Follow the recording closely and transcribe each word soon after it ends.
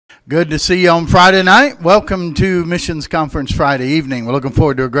Good to see you on Friday night. Welcome to Missions Conference Friday evening. We're looking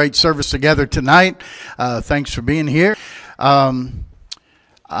forward to a great service together tonight. Thanks for being here. I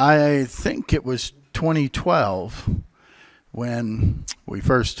think it was 2012 when we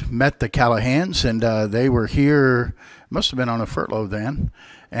first met the Callahans, and they were here, must have been on a furlough then,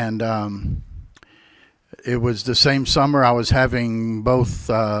 and it was the same summer I was having both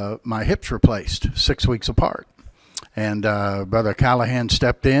my hips replaced 6 weeks apart. And Brother Callahan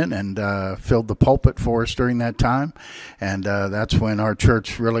stepped in and filled the pulpit for us during that time. And that's when our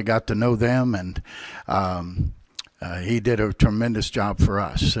church really got to know them. And he did a tremendous job for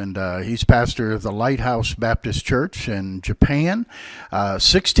us. And he's pastor of the Lighthouse Baptist Church in Japan,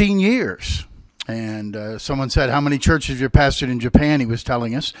 16 years. And someone said, how many churches you pastored in Japan? He was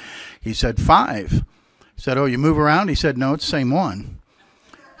telling us. He said, 5. He said, oh, you move around? He said, no, it's the same one.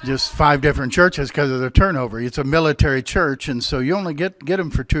 Just 5 different churches because of their turnover. It's a military church, and so you only get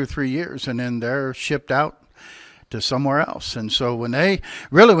them for 2 or 3 years, and then they're shipped out to somewhere else. And so when they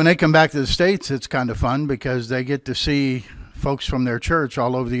come back to the States, it's kind of fun because they get to see folks from their church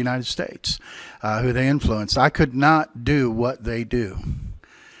all over the United States who they influence. I could not do what they do.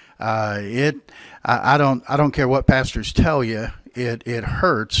 I don't care what pastors tell you. It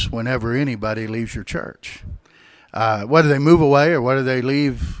hurts whenever anybody leaves your church. Whether they move away or whether they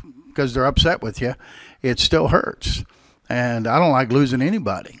leave because they're upset with you, it still hurts. And I don't like losing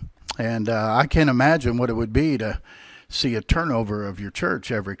anybody. And I can't imagine what it would be to see a turnover of your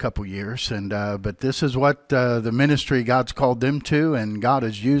church every couple years. And but this is what the ministry God's called them to, and God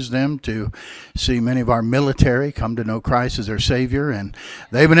has used them to see many of our military come to know Christ as their Savior. And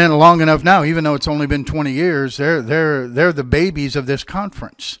they've been in it long enough now, even though it's only been 20 years. They're the babies of this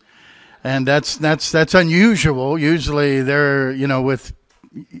conference. And that's unusual. Usually they're, with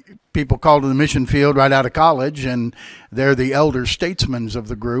people called to the mission field right out of college, and they're the elder statesmen of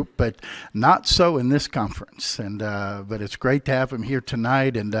the group, but not so in this conference. And but it's great to have them here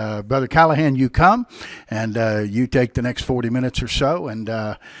tonight. And Brother Callahan, you come, and you take the next 40 minutes or so, and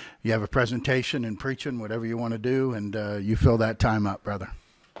you have a presentation and preaching, whatever you want to do, and you fill that time up, brother.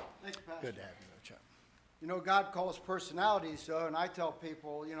 Thank you, Pastor. Good to have you. God calls personalities, and I tell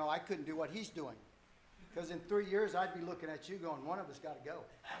people, I couldn't do what he's doing. Because in 3 years, I'd be looking at you going, one of us got to go.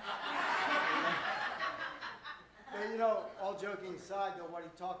 But, all joking aside, though, what he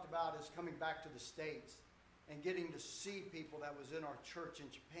talked about is coming back to the States and getting to see people that was in our church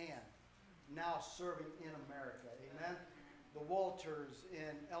in Japan now serving in America. Amen? The Walters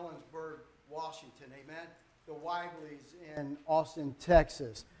in Ellensburg, Washington. Amen? The Wibleys in Austin,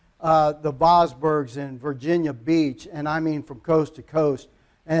 Texas. The Bosbergs in Virginia Beach, and I mean from coast to coast,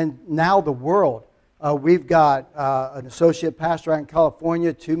 and now the world. We've got an associate pastor out in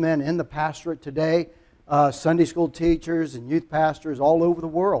California, 2 men in the pastorate today, Sunday school teachers and youth pastors all over the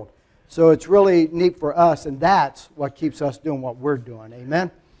world. So it's really neat for us, and that's what keeps us doing what we're doing.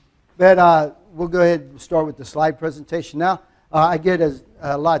 Amen? But we'll go ahead and start with the slide presentation now. I get a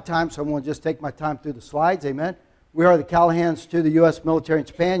lot of time, so I'm going to just take my time through the slides. Amen? We are the Callahans to the U.S. military in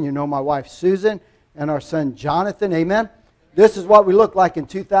Japan. You know my wife Susan and our son Jonathan. Amen. This is what we looked like in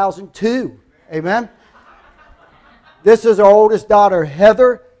 2002. Amen. This is our oldest daughter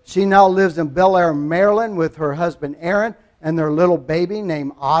Heather. She now lives in Bel Air, Maryland with her husband Aaron and their little baby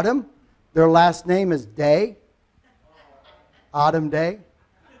named Autumn. Their last name is Day. Autumn Day.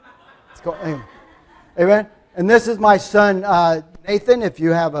 It's called, amen. And this is my son Nathan. If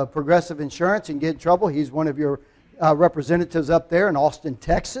you have a Progressive Insurance and get in trouble, he's one of your representatives up there in Austin,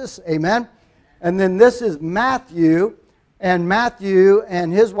 Texas. Amen. And then this is Matthew. And Matthew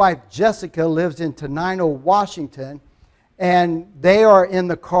and his wife Jessica lives in Tenino, Washington. And they are in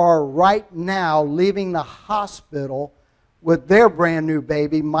the car right now leaving the hospital with their brand new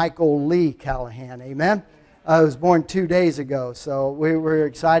baby, Michael Lee Callahan. Amen. He was born 2 days ago. So we're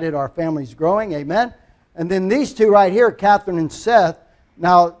excited. Our family's growing. Amen. And then these two right here, Catherine and Seth.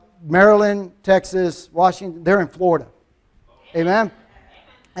 Now, Maryland, Texas, Washington, they're in Florida. Amen?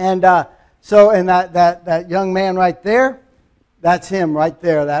 And and that young man right there, that's him right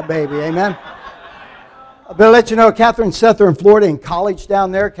there, that baby. Amen? But I'll let you know, Catherine and Seth are in Florida in college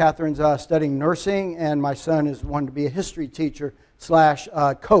down there. Catherine's studying nursing, and my son is wanting to be a history teacher /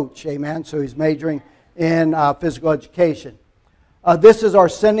 coach. Amen? So he's majoring in physical education. This is our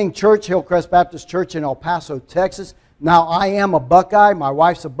sending church, Hillcrest Baptist Church in El Paso, Texas. Now, I am a Buckeye. My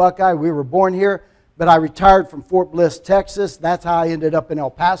wife's a Buckeye. We were born here, but I retired from Fort Bliss, Texas. That's how I ended up in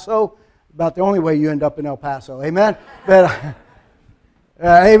El Paso. About the only way you end up in El Paso. Amen? But,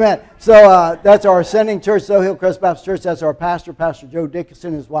 amen. So that's our sending church, so Hillcrest Baptist Church. That's our pastor, Pastor Joe Dickinson,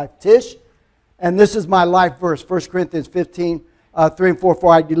 and his wife Tish. And this is my life verse, 1 Corinthians 15, 3 and 4.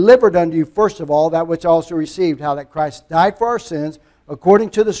 For I delivered unto you first of all that which I also received, how that Christ died for our sins according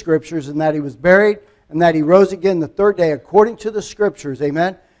to the Scriptures, and that He was buried, and that He rose again the third day according to the Scriptures.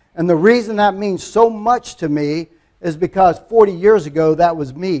 Amen. And the reason that means so much to me is because 40 years ago that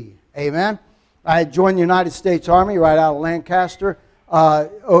was me. Amen. I had joined the United States Army right out of Lancaster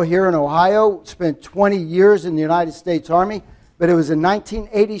here in Ohio. Spent 20 years in the United States Army. But it was in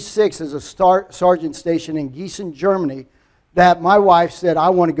 1986 as a sergeant station in Gießen, Germany, that my wife said, I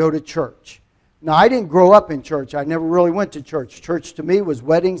want to go to church. Now, I didn't grow up in church. I never really went to church. Church to me was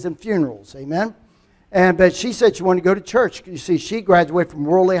weddings and funerals. Amen? But she said she wanted to go to church. You see, she graduated from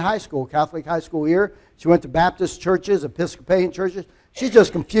Worley High School, Catholic high school here. She went to Baptist churches, Episcopalian churches. She's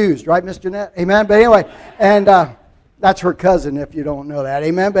just confused, right, Miss Jeanette? Amen? But anyway, and that's her cousin if you don't know that.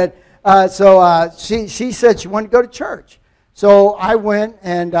 Amen? But she said she wanted to go to church. So I went,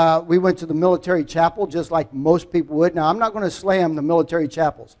 and we went to the military chapel, just like most people would. Now, I'm not going to slam the military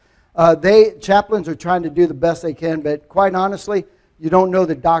chapels. Chaplains are trying to do the best they can, but quite honestly, you don't know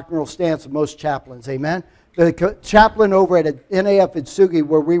the doctrinal stance of most chaplains. Amen? The chaplain over at NAF at Sugi,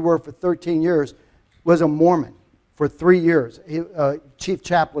 where we were for 13 years, was a Mormon for 3 years. Chief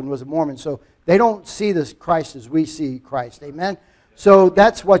chaplain was a Mormon. So they don't see this Christ as we see Christ. Amen? So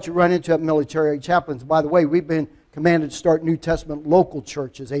that's what you run into at military chaplains. By the way, we've been commanded to start New Testament local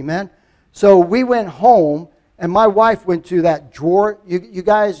churches. Amen? So we went home, and my wife went to that drawer. You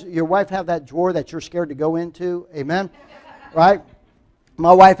guys, your wife have that drawer that you're scared to go into? Amen? Right?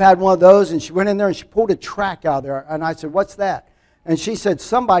 My wife had one of those, and she went in there and she pulled a track out of there. And I said, what's that? And she said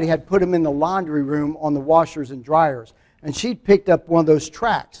somebody had put them in the laundry room on the washers and dryers. And she picked up one of those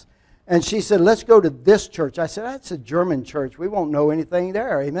tracks. And she said, let's go to this church. I said, that's a German church. We won't know anything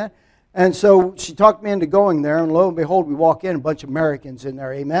there. Amen? And so she talked me into going there. And lo and behold, we walk in, a bunch of Americans in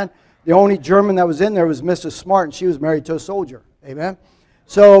there. Amen? The only German that was in there was Mrs. Smart, and she was married to a soldier. Amen?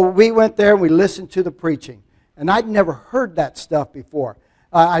 So we went there and we listened to the preaching. And I'd never heard that stuff before.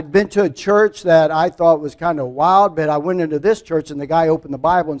 I'd been to a church that I thought was kind of wild, but I went into this church and the guy opened the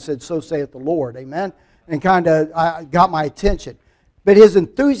Bible and said, so saith the Lord. Amen? And kind of got my attention. But his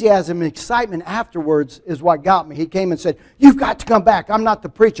enthusiasm and excitement afterwards is what got me. He came and said, you've got to come back. I'm not the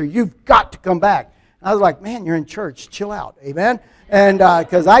preacher. You've got to come back. And I was like, man, you're in church. Chill out. Amen? And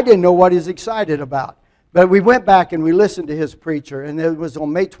because I didn't know what he was excited about. But we went back and we listened to his preacher. And it was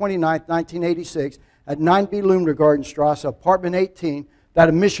on May 29th, 1986, at 9B Lundergartenstrasse, apartment 18, that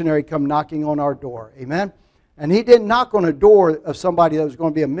a missionary come knocking on our door. Amen? And he didn't knock on a door of somebody that was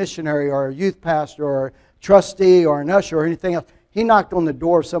going to be a missionary or a youth pastor or a trustee or an usher or anything else. He knocked on the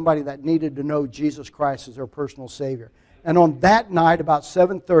door of somebody that needed to know Jesus Christ as their personal Savior. And on that night, about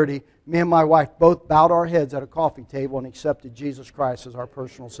 7:30, me and my wife both bowed our heads at a coffee table and accepted Jesus Christ as our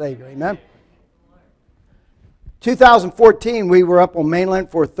personal Savior. Amen? 2014, we were up on mainland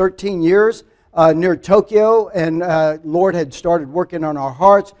for 13 years. Near Tokyo, and Lord had started working on our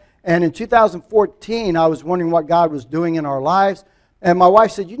hearts. And in 2014, I was wondering what God was doing in our lives. And my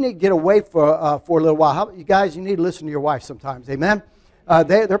wife said, you need to get away for a little while. You guys, you need to listen to your wife sometimes. Amen?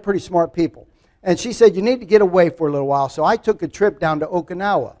 They're pretty smart people. And she said, you need to get away for a little while. So I took a trip down to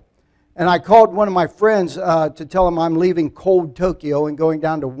Okinawa. And I called one of my friends to tell him I'm leaving cold Tokyo and going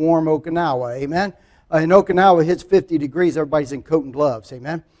down to warm Okinawa. Amen? In Okinawa, it hits 50 degrees. Everybody's in coat and gloves.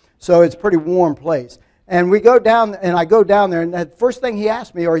 Amen? So it's a pretty warm place. And we go down, and I go down there, and the first thing he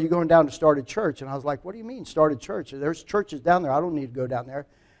asked me, are you going down to start a church? And I was like, what do you mean start a church? There's churches down there. I don't need to go down there.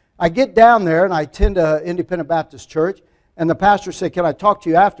 I get down there, and I attend an independent Baptist church, and the pastor said, can I talk to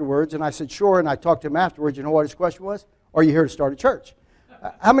you afterwards? And I said, sure, and I talked to him afterwards. You know what his question was? Are you here to start a church?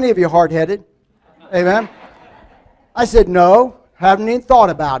 How many of you are hard-headed? Amen? I said, no, haven't even thought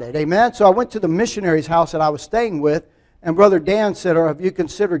about it. Amen? So I went to the missionary's house that I was staying with, and Brother Dan said, have you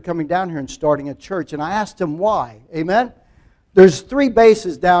considered coming down here and starting a church? And I asked him why. Amen? There's 3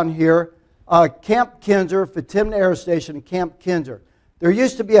 bases down here, Camp Kinzer, Fatimna Air Station, and Camp Kinzer. There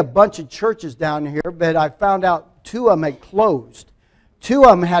used to be a bunch of churches down here, but I found out 2 of them had closed. 2 of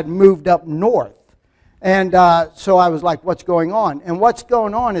them had moved up north. And so I was like, what's going on? And what's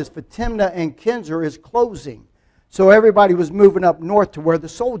going on is Fatimna and Kinzer is closing. So everybody was moving up north to where the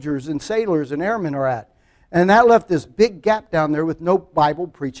soldiers and sailors and airmen are at. And that left this big gap down there with no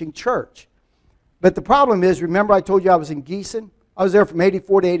Bible-preaching church. But the problem is, remember I told you I was in Gießen? I was there from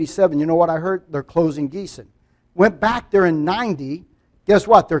 84 to 87. You know what I heard? They're closing Gießen. Went back there in 90. Guess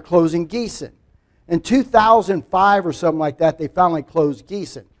what? They're closing Gießen. In 2005 or something like that, they finally closed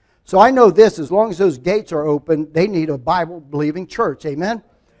Gießen. So I know this, as long as those gates are open, they need a Bible-believing church. Amen?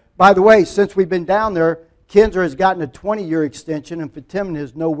 By the way, since we've been down there, Kinzer has gotten a 20-year extension, and Fatimna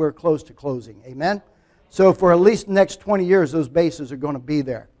is nowhere close to closing. Amen? So for at least the next 20 years, those bases are going to be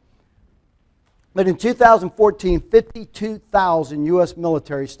there. But in 2014, 52,000 U.S.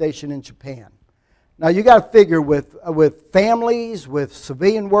 military stationed in Japan. Now you got to figure with families, with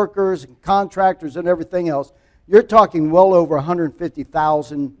civilian workers, and contractors, and everything else, you're talking well over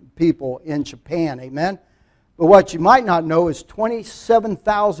 150,000 people in Japan. Amen. But what you might not know is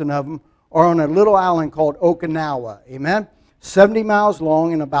 27,000 of them are on a little island called Okinawa. Amen. 70 miles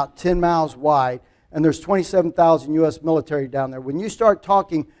long and about 10 miles wide, and there's 27,000 U.S. military down there. When you start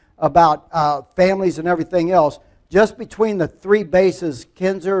talking about families and everything else, just between the three bases,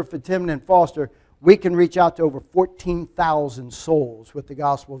 Kinzer, Fatimna, and Foster, we can reach out to over 14,000 souls with the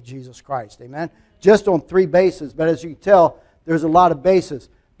gospel of Jesus Christ. Amen? Just on three bases. But as you can tell, there's a lot of bases.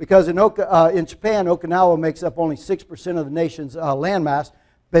 Because in Japan, Okinawa makes up only 6% of the nation's landmass,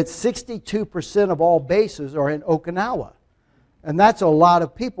 but 62% of all bases are in Okinawa. And that's a lot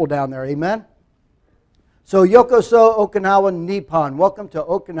of people down there. Amen? So Yokoso, Okinawa, Nippon. Welcome to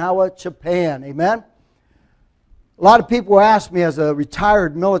Okinawa, Japan. Amen? A lot of people ask me as a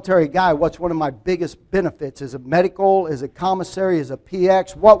retired military guy, what's one of my biggest benefits? Is it medical? Is it commissary? Is it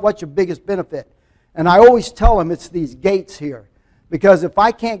PX? What's your biggest benefit? And I always tell them it's these gates here. Because if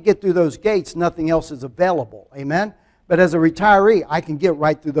I can't get through those gates, nothing else is available. Amen? But as a retiree, I can get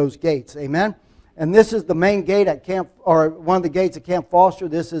right through those gates. Amen? And this is the main gate at Camp, or one of the gates at Camp Foster.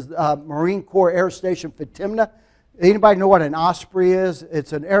 This is Marine Corps Air Station Fatimna. Anybody know what an Osprey is?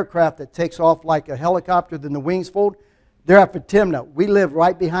 It's an aircraft that takes off like a helicopter, then the wings fold. They're at Fatimna. We live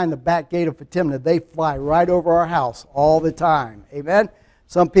right behind the back gate of Fatimna. They fly right over our house all the time. Amen?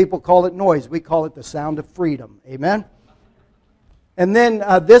 Some people call it noise. We call it the sound of freedom. Amen? And then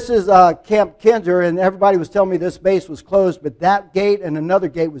this is Camp Kinzer, and everybody was telling me this base was closed, but that gate and another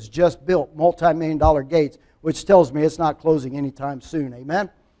gate was just built, multi-million-dollar gates, which tells me it's not closing anytime soon. Amen?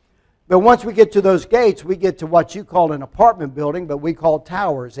 But once we get to those gates, we get to what you call an apartment building, but we call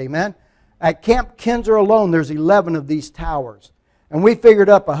towers. Amen? At Camp Kinzer alone, there's 11 of these towers. And we figured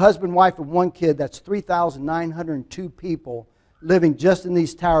up a husband, wife, and one kid. That's 3,902 people living just in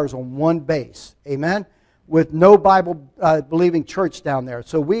these towers on one base. Amen? With no Bible-believing church down there.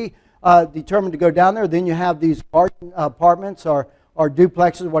 So we determined to go down there. Then you have these garden apartments or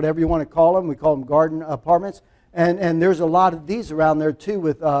duplexes, whatever you want to call them. We call them garden apartments. And there's a lot of these around there too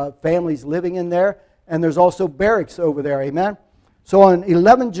with families living in there. And there's also barracks over there. Amen? So on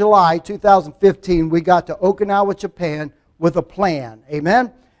 11 July 2015, we got to Okinawa, Japan with a plan.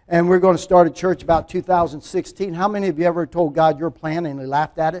 Amen? And we're going to start a church about 2016. How many of you ever told God your plan and He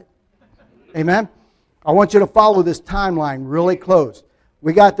laughed at it? Amen? I want you to follow this timeline really close.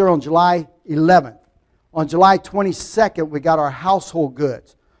 We got there on July 11th. On July 22nd, we got our household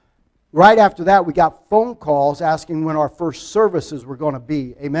goods. Right after that, we got phone calls asking when our first services were going to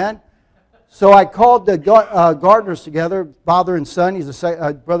be. Amen? So I called the gardeners together, father and son. He's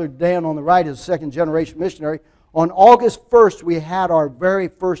Brother Dan on the right is a second-generation missionary. On August 1st, we had our very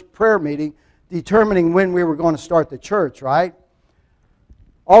first prayer meeting determining when we were going to start the church, right?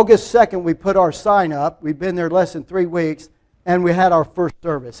 August 2nd, we put our sign up. We've been there less than 3 weeks, and we had our first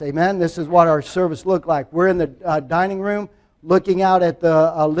service. Amen? This is what our service looked like. We're in the dining room, looking out at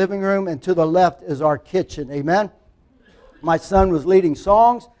the living room, and to the left is our kitchen. Amen? My son was leading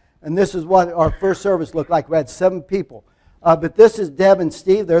songs, and this is what our first service looked like. We had 7 people. But this is Deb and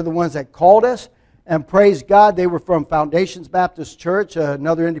Steve. They're the ones that called us, and praise God, they were from Foundations Baptist Church,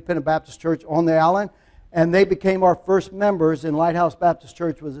 another independent Baptist church on the island. And they became our first members, and Lighthouse Baptist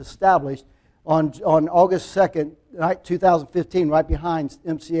Church was established on August 2nd, 2015, right behind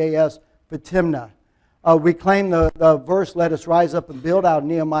MCAS Fatimna. We claim the verse, let us rise up and build, out of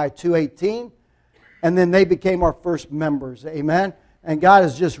Nehemiah 2:18. And then they became our first members. Amen? And God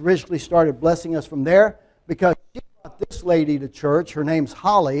has just richly started blessing us from there because she brought this lady to church. Her name's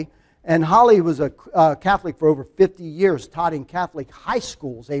Holly. And Holly was a Catholic for over 50 years, taught in Catholic high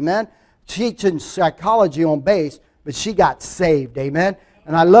schools. Amen? Teaching psychology on base, but she got saved. Amen?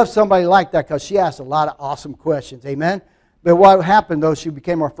 And I love somebody like that because she asked a lot of awesome questions. Amen? But what happened, though, she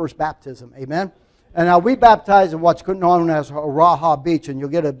became our first baptism. Amen? And now we baptize in what's known as Raha Beach, and you'll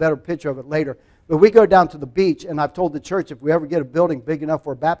get a better picture of it later. But we go down to the beach, and I've told the church if we ever get a building big enough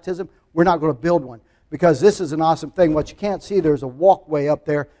for a baptism, we're not going to build one. Because this is an awesome thing. What you can't see, there's a walkway up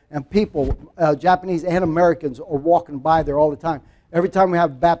there, and people, Japanese and Americans, are walking by there all the time. Every time we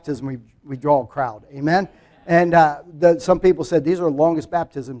have baptism, we draw a crowd. Amen? And some people said, these are the longest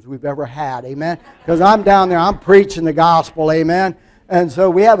baptisms we've ever had. Amen? Because I'm down there, I'm preaching the gospel. Amen? And so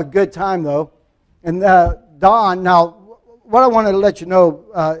we have a good time, though. And Don, now, what I want to let you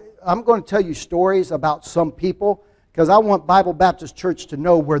know, I'm going to tell you stories about some people because I want Bible Baptist Church to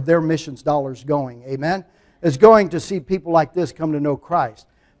know where their missions dollar is going. Amen? It's going to see people like this come to know Christ.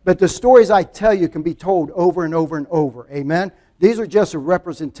 But the stories I tell you can be told over and over and over. Amen? These are just a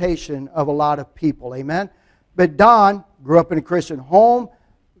representation of a lot of people. Amen? But Don grew up in a Christian home,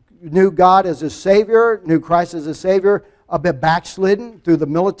 knew God as his Savior, knew Christ as his Savior, a bit backslidden through the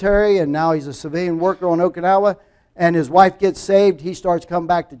military, and now he's a civilian worker on Okinawa. And his wife gets saved. He starts coming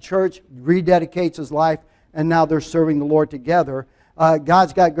back to church, rededicates his life, and now they're serving the Lord together.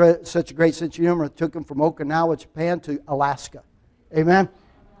 God's got such a great sense of humor. It took him from Okinawa, Japan, to Alaska. Amen?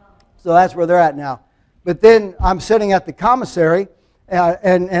 So that's where they're at now. But then I'm sitting at the commissary,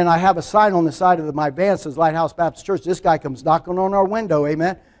 and I have a sign on the side of my van that says Lighthouse Baptist Church. This guy comes knocking on our window,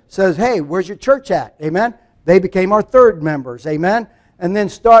 amen, says, hey, where's your church at? Amen? They became our third members, amen? And then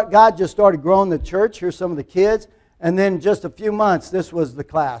God just started growing the church. Here's some of the kids. And then just a few months, this was the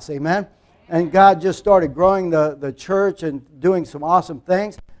class, amen? And God just started growing the church and doing some awesome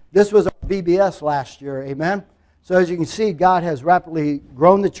things. This was our VBS last year, amen? So as you can see, God has rapidly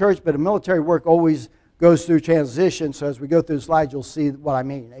grown the church, but the military work always goes through transition. So as we go through the slides, you'll see what I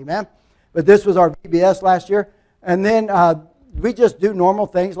mean, amen? But this was our VBS last year. And then we just do normal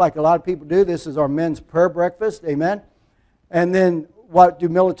things like a lot of people do. This is our men's prayer breakfast, amen? And then what do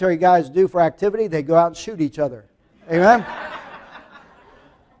military guys do for activity? They go out and shoot each other, amen?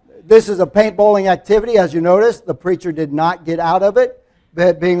 This is a paintballing activity. As you notice, the preacher did not get out of it.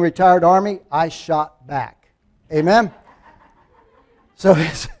 But being retired Army, I shot back, amen? So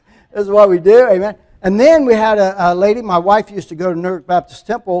this is what we do, amen? And then we had a lady, my wife used to go to Newark Baptist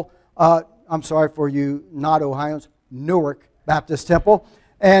Temple. I'm sorry for you not Ohioans, Newark Baptist Temple.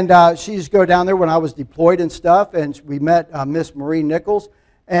 And she used to go down there when I was deployed and stuff. And we met Miss Marie Nichols.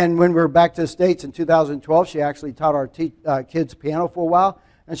 And when we were back to the States in 2012, she actually taught our kids piano for a while.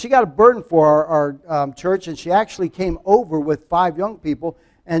 And she got a burden for our church. And she actually came over with 5 young people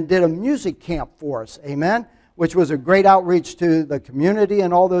and did a music camp for us. Amen? Which was a great outreach to the community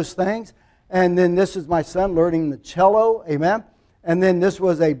and all those things. And then this is my son learning the cello. Amen? And then this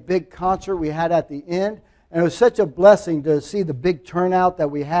was a big concert we had at the end. And it was such a blessing to see the big turnout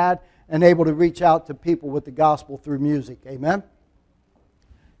that we had and able to reach out to people with the gospel through music. Amen?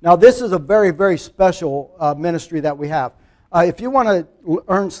 Now this is a very, very special ministry that we have. If you want to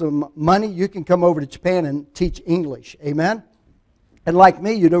earn some money, you can come over to Japan and teach English. Amen? And like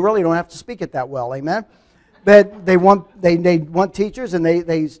me, you really don't have to speak it that well. Amen? But they want teachers, and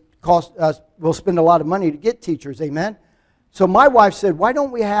they will spend a lot of money to get teachers. Amen? So my wife said, why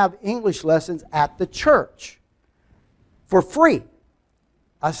don't we have English lessons at the church for free?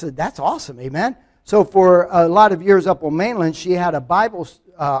 I said, that's awesome. Amen? So for a lot of years up on mainland, she had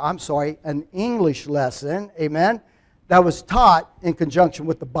an English lesson. Amen? That was taught in conjunction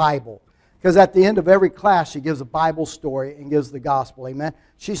with the Bible. Because at the end of every class, she gives a Bible story and gives the gospel. Amen?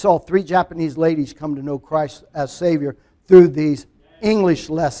 She saw 3 Japanese ladies come to know Christ as Savior through these English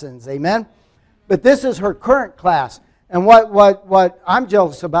lessons. Amen? But this is her current class. And what I'm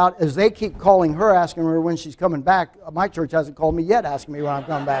jealous about is they keep calling her, asking her when she's coming back. My church hasn't called me yet, asking me when I'm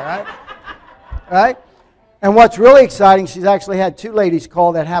coming back, right? Right? And what's really exciting, she's actually had 2 ladies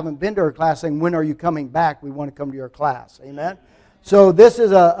call that haven't been to her class saying, when are you coming back? We want to come to your class. Amen? So this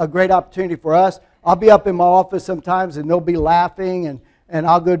is a great opportunity for us. I'll be up in my office sometimes and they'll be laughing and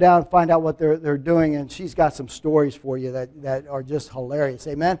I'll go down and find out what they're doing. And she's got some stories for you that are just hilarious.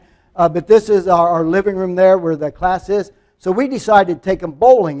 Amen? But this is our living room there where the class is. So we decided to take them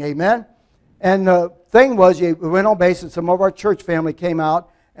bowling. Amen? And the thing was, we went on base and some of our church family came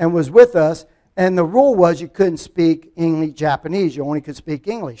out and was with us. And the rule was you couldn't speak English, Japanese. You only could speak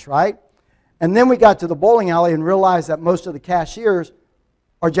English, right? And then we got to the bowling alley and realized that most of the cashiers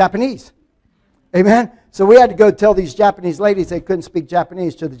are Japanese. Amen? So we had to go tell these Japanese ladies they couldn't speak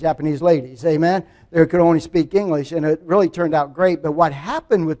Japanese to the Japanese ladies. Amen? They could only speak English, and it really turned out great. But what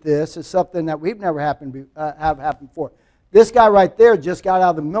happened with this is something that we've never have happened before. This guy right there just got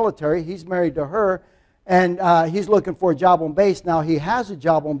out of the military. He's married to her, and he's looking for a job on base. Now, he has a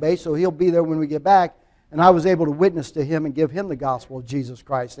job on base, so he'll be there when we get back. And I was able to witness to him and give him the gospel of Jesus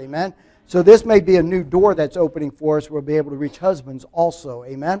Christ. Amen? So this may be a new door that's opening for us. We'll be able to reach husbands also.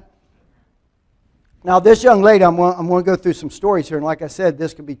 Amen? Now, this young lady, I'm going to go through some stories here. And like I said,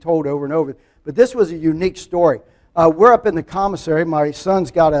 this can be told over and over. But this was a unique story. We're up in the commissary. My son's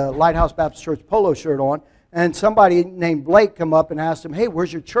got a Lighthouse Baptist Church polo shirt on. And somebody named Blake come up and asked him, hey,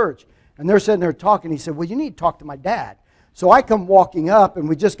 where's your church? And they're sitting there talking. He said, well, you need to talk to my dad. So I come walking up, and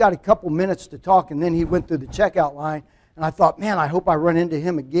we just got a couple minutes to talk. And then he went through the checkout line. And I thought, man, I hope I run into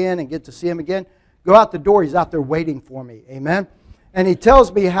him again and get to see him again. Go out the door. He's out there waiting for me. Amen? And he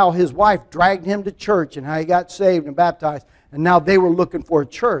tells me how his wife dragged him to church and how he got saved and baptized. And now they were looking for a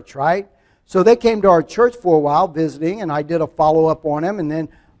church, right? So they came to our church for a while visiting, and I did a follow-up on them. And then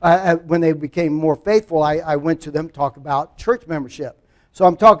when they became more faithful, I went to them to talk about church membership. So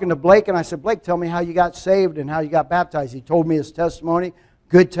I'm talking to Blake, and I said, Blake, tell me how you got saved and how you got baptized. He told me his testimony,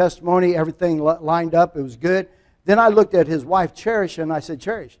 good testimony, everything lined up. It was good. Then I looked at his wife, Cherish, and I said,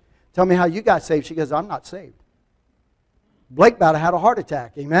 Cherish, tell me how you got saved. She goes, I'm not saved. Blake about had a heart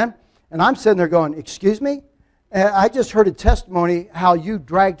attack, amen? And I'm sitting there going, excuse me? I just heard a testimony how you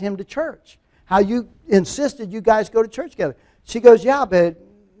dragged him to church, how you insisted you guys go to church together. She goes, yeah, but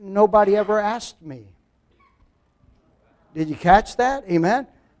nobody ever asked me. Did you catch that? Amen?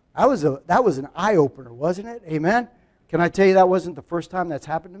 That was an eye-opener, wasn't it? Amen? Can I tell you that wasn't the first time that's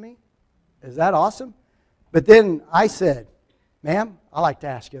happened to me? Is that awesome? But then I said, ma'am, I'd like to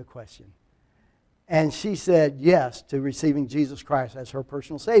ask you a question. And she said yes to receiving Jesus Christ as her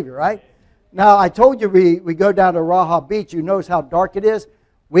personal Savior, right? Now, I told you we go down to Raha Beach. You notice how dark it is?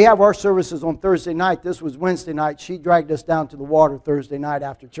 We have our services on Thursday night. This was Wednesday night. She dragged us down to the water Thursday night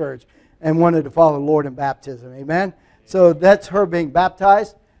after church and wanted to follow the Lord in baptism. Amen? So that's her being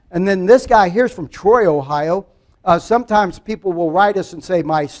baptized. And then this guy here is from Troy, Ohio. Sometimes people will write us and say,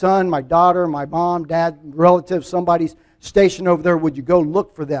 my son, my daughter, my mom, dad, relative, somebody's stationed over there. Would you go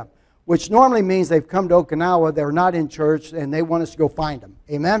look for them? Which normally means they've come to Okinawa, they're not in church, and they want us to go find them.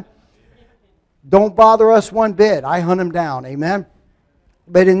 Amen? Don't bother us one bit. I hunt them down. Amen?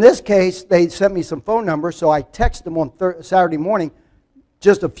 But in this case, they sent me some phone numbers, so I texted them on Saturday morning.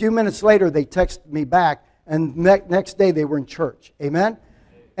 Just a few minutes later, they texted me back, and next day they were in church. Amen?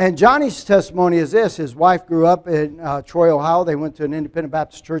 And Johnny's testimony is this. His wife grew up in Troy, Ohio. They went to an independent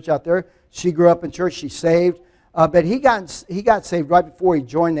Baptist church out there. She grew up in church. She's saved. But he got saved right before he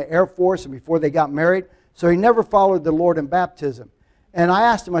joined the Air Force and before they got married. So he never followed the Lord in baptism. And I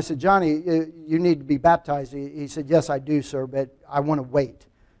asked him, I said, Johnny, you need to be baptized. He said, yes, I do, sir, but I want to wait.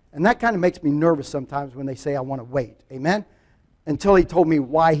 And that kind of makes me nervous sometimes when they say I want to wait. Amen? Until he told me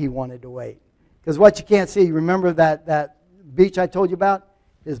why he wanted to wait. Because what you can't see, remember that beach I told you about?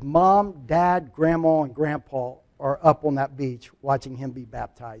 His mom, dad, grandma, and grandpa are up on that beach watching him be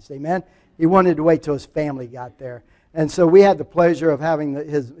baptized. Amen? He wanted to wait till his family got there. And so we had the pleasure of having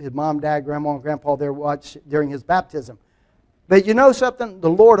his mom, dad, grandma, and grandpa there watch during his baptism. But you know something? The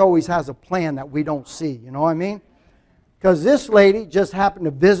Lord always has a plan that we don't see. You know what I mean? Because this lady just happened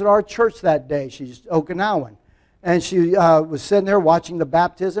to visit our church that day. She's Okinawan. And she was sitting there watching the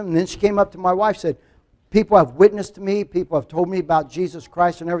baptism. And then she came up to my wife and said, people have witnessed to me. People have told me about Jesus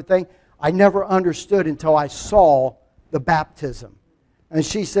Christ and everything. I never understood until I saw the baptism. And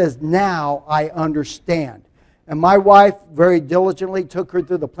she says, now I understand. And my wife very diligently took her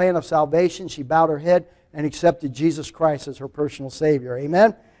through the plan of salvation. She bowed her head and accepted Jesus Christ as her personal Savior.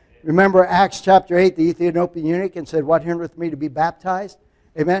 Amen? Remember Acts chapter 8, the Ethiopian eunuch, and said, what hindereth me to be baptized?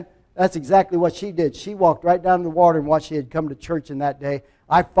 Amen? That's exactly what she did. She walked right down to the water and what she had come to church in that day.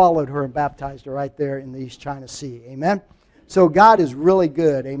 I followed her and baptized her right there in the East China Sea. Amen? So God is really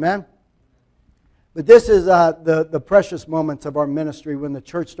good. Amen? But this is the precious moments of our ministry when the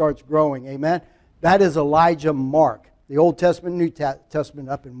church starts growing. Amen? That is Elijah Mark. The Old Testament, New Testament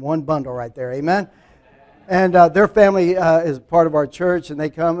up in one bundle right there. Amen? And their family is part of our church, and they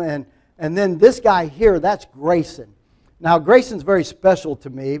come. And then this guy here, that's Grayson. Now, Grayson's very special to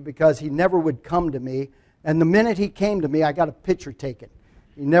me because he never would come to me. And the minute he came to me, I got a picture taken.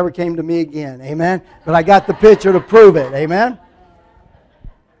 He never came to me again. Amen? But I got the picture to prove it. Amen?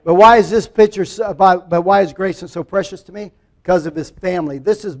 But why is this picture, but why is Grayson so precious to me? Because of his family.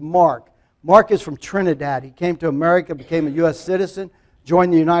 This is Mark. Mark is from Trinidad. He came to America, became a U.S. citizen,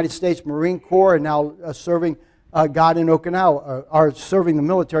 joined the United States Marine Corps, and now serving God in Okinawa, or serving the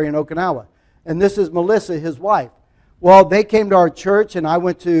military in Okinawa. And this is Melissa, his wife. Well, they came to our church, and I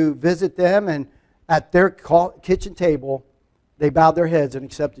went to visit them, and at their kitchen table, they bowed their heads and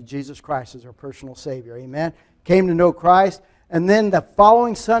accepted Jesus Christ as their personal Savior. Amen? Came to know Christ. And then the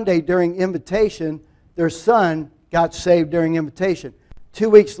following Sunday during invitation, their son got saved during invitation. 2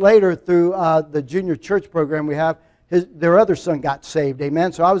 weeks later, through the junior church program we have, their other son got saved.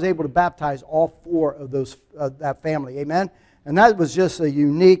 Amen? So I was able to baptize all four of that family. Amen? And that was just a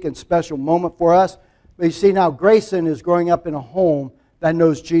unique and special moment for us. But you see, now Grayson is growing up in a home that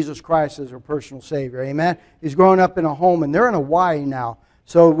knows Jesus Christ as her personal Savior. Amen? He's growing up in a home, and they're in Hawaii now.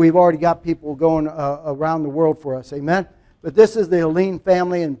 So we've already got people going around the world for us. Amen? But this is the Helene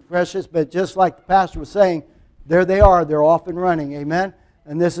family and Precious. But just like the pastor was saying, there they are. They're off and running. Amen?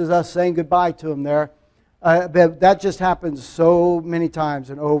 And this is us saying goodbye to them there. But that just happens so many times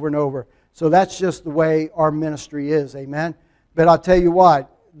and over and over. So that's just the way our ministry is. Amen? But I'll tell you what,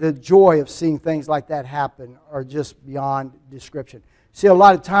 the joy of seeing things like that happen are just beyond description. See, a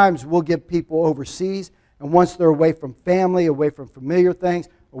lot of times we'll get people overseas, and once they're away from family, away from familiar things,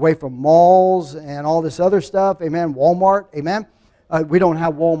 away from malls and all this other stuff, amen, Walmart, amen. We don't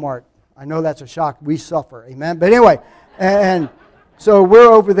have Walmart. I know that's a shock. We suffer, amen. But anyway, and so we're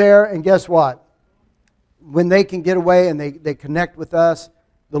over there, and guess what? When they can get away and they connect with us,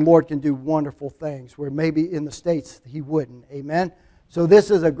 the Lord can do wonderful things where maybe in the States He wouldn't, amen. So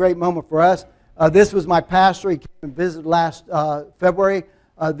this is a great moment for us. This was my pastor. He came and visited last February.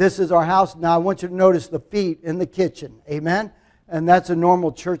 This is our house. Now I want you to notice the feet in the kitchen, amen. And that's a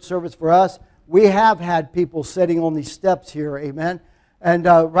normal church service for us. We have had people sitting on these steps here, amen. And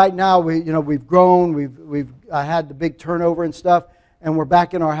right now we've grown. We've had the big turnover and stuff, and we're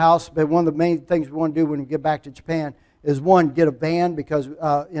back in our house. But one of the main things we want to do when we get back to Japan is, one, get a van, because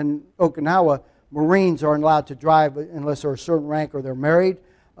in Okinawa, Marines aren't allowed to drive unless they're a certain rank or they're married,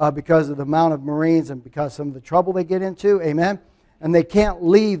 because of the amount of Marines and because of some of the trouble they get into, amen. And they can't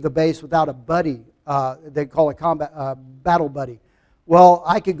leave the base without a buddy. They call it battle buddy. Well,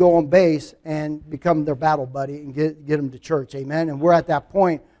 I could go on base and become their battle buddy and get them to church, amen. And we're at that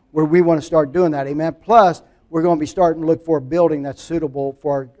point where we want to start doing that, amen. Plus, we're going to be starting to look for a building that's suitable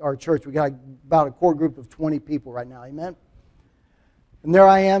for our church. We got about a core group of 20 people right now, amen. And there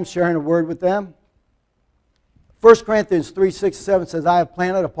I am sharing a word with them. 1 Corinthians 3:6-7 says, I have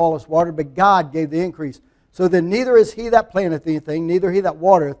planted, Apollos watered, but God gave the increase. So then neither is he that planteth anything, neither he that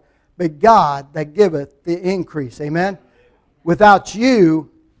watereth, but God that giveth the increase. Amen? Without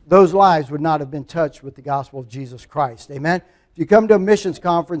you, those lives would not have been touched with the gospel of Jesus Christ. Amen? If you come to a missions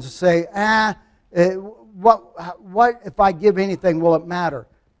conference and say, what if I give anything, will it matter?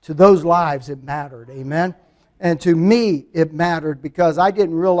 To those lives it mattered. Amen? And to me it mattered, because I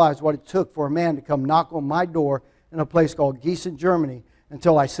didn't realize what it took for a man to come knock on my door in a place called Gießen, Germany,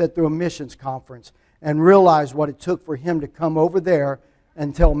 until I sat through a missions conference and realized what it took for him to come over there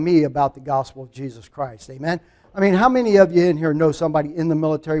and tell me about the gospel of Jesus Christ. Amen? I mean, how many of you in here know somebody in the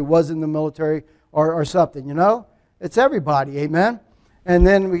military, was in the military, or something, you know? It's everybody, amen? And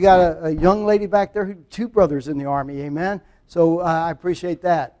then we got a young lady back there, two brothers in the Army, amen? So I appreciate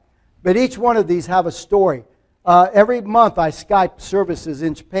that. But each one of these have a story. Every month I Skype services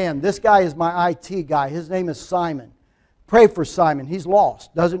in Japan. This guy is my IT guy. His name is Simon. Pray for Simon. He's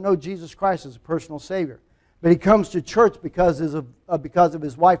lost. Doesn't know Jesus Christ as a personal Savior. But he comes to church because of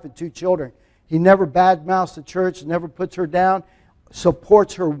his wife and two children. He never badmouths the church, never puts her down,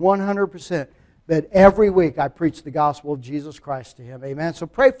 supports her 100%. But every week I preach the gospel of Jesus Christ to him. Amen. So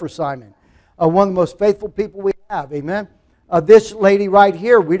pray for Simon. One of the most faithful people we have. Amen. This lady right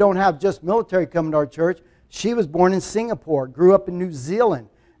here, we don't have just military coming to our church. She was born in Singapore, grew up in New Zealand,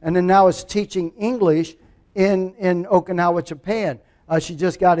 and then now is teaching English in Okinawa, Japan. She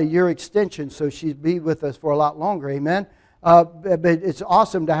just got a year extension, so she'll be with us for a lot longer. Amen. But it's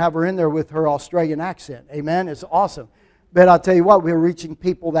awesome to have her in there with her Australian accent. Amen. It's awesome. But I'll tell you what, we're reaching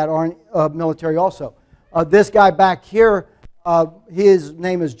people that aren't military also. This guy back here, his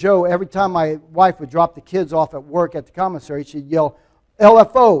name is Joe. Every time my wife would drop the kids off at work at the commissary, she'd yell,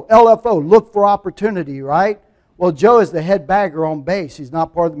 LFO, LFO, look for opportunity, right? Well, Joe is the head bagger on base. He's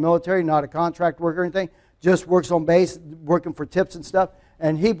not part of the military, not a contract worker or anything. Just works on base, working for tips and stuff.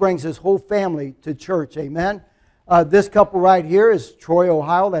 And he brings his whole family to church, amen? This couple right here is Troy,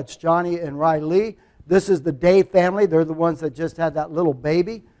 Ohio. That's Johnny and Riley. This is the Day family. They're the ones that just had that little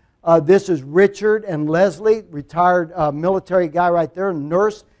baby. This is Richard and Leslie, retired military guy right there,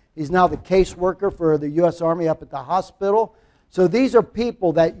 nurse. He's now the caseworker for the U.S. Army up at the hospital. So these are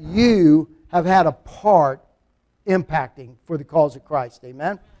people that you have had a part impacting for the cause of Christ.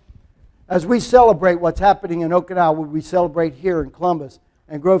 Amen? As we celebrate what's happening in Okinawa, we celebrate here in Columbus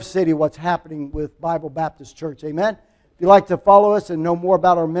and Grove City what's happening with Bible Baptist Church. Amen? If you'd like to follow us and know more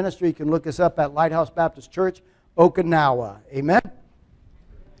about our ministry, you can look us up at Lighthouse Baptist Church, Okinawa. Amen?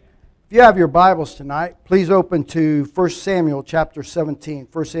 If you have your Bibles tonight, please open to 1 Samuel chapter 17.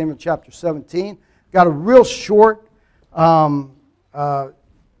 1 Samuel chapter 17. Got a real short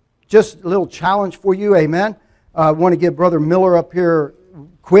just a little challenge for you, amen. I want to get Brother Miller up here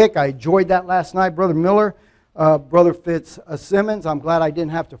quick. I enjoyed that last night. Brother Miller, Brother Fitzsimmons, I'm glad I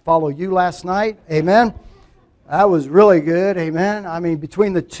didn't have to follow you last night, amen. That was really good, amen. I mean,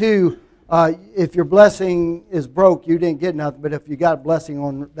 between the two, if your blessing is broke, you didn't get nothing, but if you got a blessing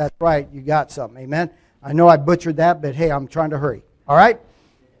on that's right, you got something, amen. I know I butchered that, but hey, I'm trying to hurry, all right?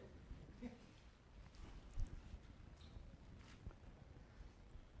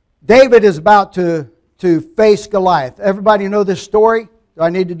 David is about to face Goliath. Everybody know this story? Do I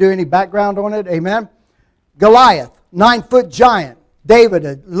need to do any background on it? Amen? Goliath, 9-foot giant, David,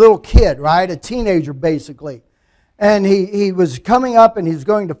 a little kid, right? A teenager, basically. And he was coming up and he was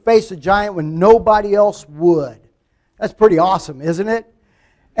going to face a giant when nobody else would. That's pretty awesome, isn't it?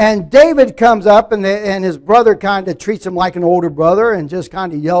 And David comes up and his brother kind of treats him like an older brother and just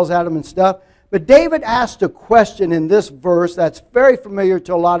kind of yells at him and stuff. But David asked a question in this verse that's very familiar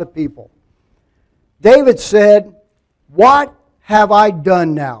to a lot of people. David said, "What have I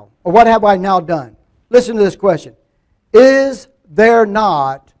done now?" Or what have I now done? Listen to this question. Is there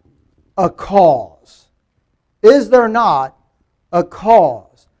not a cause? Is there not a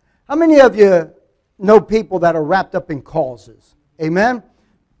cause? How many of you know people that are wrapped up in causes? Amen?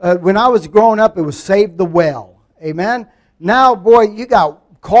 When I was growing up, it was save the well. Amen? Now, boy, you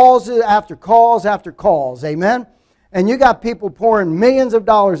got causes after cause after cause. Amen? And you got people pouring millions of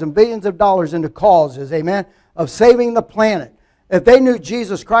dollars and billions of dollars into causes. Amen? Of saving the planet. If they knew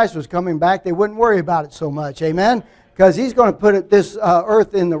Jesus Christ was coming back, they wouldn't worry about it so much. Amen? Because He's going to put this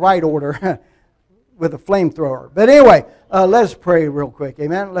earth in the right order with a flamethrower. But anyway, let us pray real quick.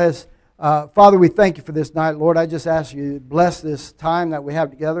 Amen? Father, we thank You for this night. Lord, I just ask You to bless this time that we have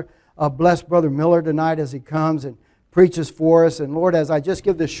together. Bless Brother Miller tonight as he comes and preaches for us. And Lord, as I just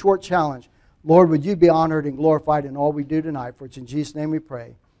give this short challenge, Lord, would You be honored and glorified in all we do tonight. For it's in Jesus' name we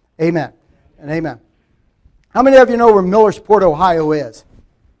pray. Amen and amen. How many of you know where Millersport, Ohio is?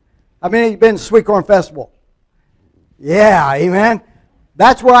 How many of you been to Sweet Corn Festival? Yeah, amen.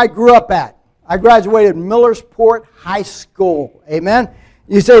 That's where I grew up at. I graduated Millersport High School. Amen.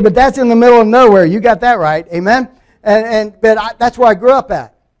 You say, but that's in the middle of nowhere. You got that right. Amen. But that's where I grew up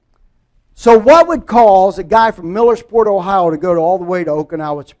at. So what would cause a guy from Millersport, Ohio to go all the way to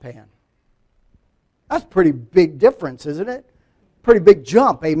Okinawa, Japan? That's a pretty big difference, isn't it? Pretty big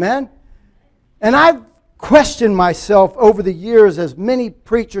jump. Amen. And I've questioned myself over the years, as many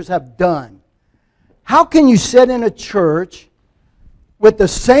preachers have done. How can you sit in a church with the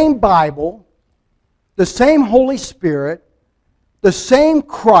same Bible, the same Holy Spirit, the same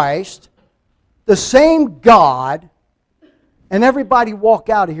Christ, the same God, and everybody walk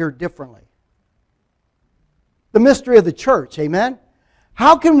out of here differently? The mystery of the church, amen?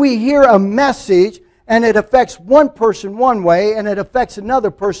 How can we hear a message and it affects one person one way and it affects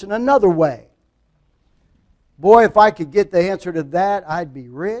another person another way? Boy, if I could get the answer to that, I'd be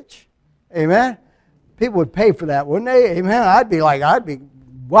rich. Amen? People would pay for that, wouldn't they? Amen? I'd be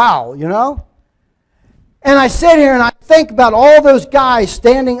wow, you know? And I sit here and I think about all those guys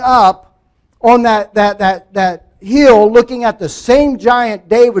standing up on that hill looking at the same giant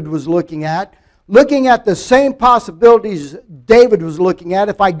David was looking at the same possibilities David was looking at.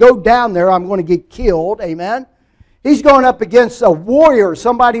 If I go down there, I'm going to get killed. Amen? He's going up against a warrior,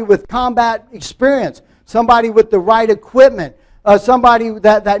 somebody with combat experience, somebody with the right equipment, somebody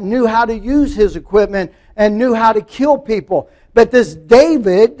that knew how to use his equipment and knew how to kill people. But this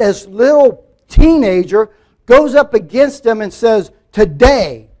David, this little teenager, goes up against him and says,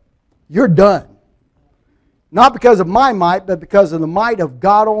 "Today, you're done." Not because of my might, but because of the might of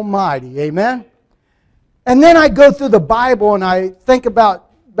God Almighty. Amen? And then I go through the Bible and I think about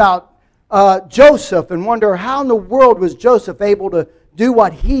Joseph and wonder how in the world was Joseph able to do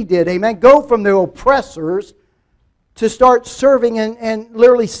what he did. Amen? Go from the oppressors to start serving and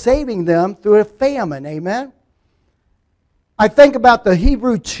literally saving them through a famine. Amen? I think about the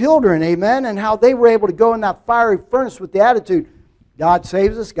Hebrew children, amen, and how they were able to go in that fiery furnace with the attitude, God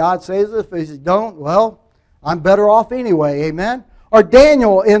saves us, God saves us. If He don't, well, I'm better off anyway, amen. Or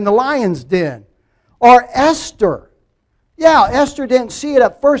Daniel in the lion's den. Or Esther. Yeah, Esther didn't see it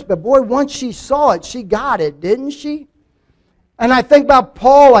at first, but boy, once she saw it, she got it, didn't she? And I think about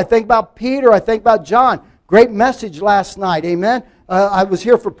Paul, I think about Peter, I think about John. Great message last night, amen. I was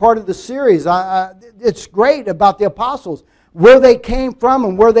here for part of the series. It's great about the apostles, where they came from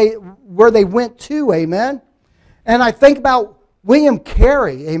and where they went to, amen. And I think about William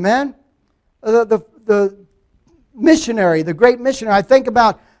Carey, amen. The missionary, the great missionary. I think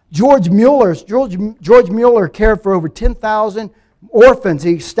about George Mueller. George Mueller cared for over 10,000 orphans.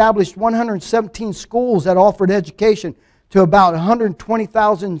 He established 117 schools that offered education to about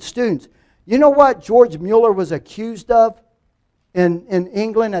 120,000 students. You know what George Mueller was accused of in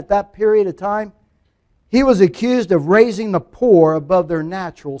England at that period of time? He was accused of raising the poor above their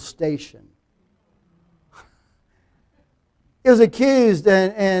natural station. He was accused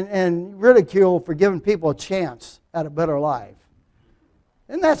and ridiculed for giving people a chance at a better life.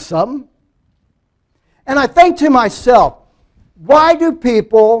 Isn't that something? And I think to myself, why do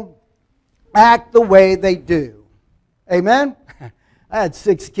people act the way they do? Amen? I had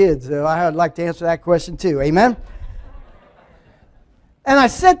 6 kids, so I'd like to answer that question too. Amen? And I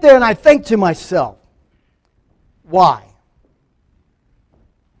sit there and I think to myself, Why?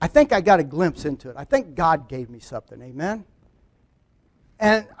 I think I got a glimpse into it. I think God gave me something. Amen?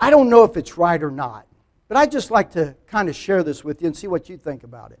 And I don't know if it's right or not, but I'd just like to kind of share this with you and see what you think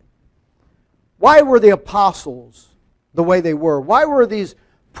about it. Why were the apostles the way they were? Why were these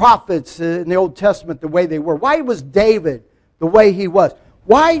prophets in the Old Testament the way they were? Why was David the way he was?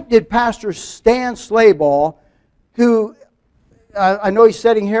 Why did Pastor Stan Slabaugh, who, I know he's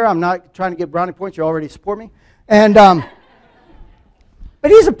sitting here, I'm not trying to get brownie points, you already support me, and but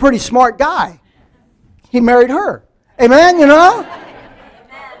he's a pretty smart guy. He married her. Amen, you know?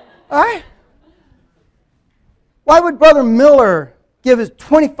 All right? Why would Brother Miller give his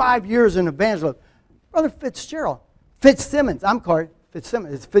 25 years in evangelism? Brother Fitzsimmons, I'm sorry,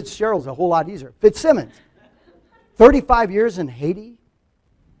 Fitzsimmons. Fitzgerald's a whole lot easier. Fitzsimmons, 35 years in Haiti?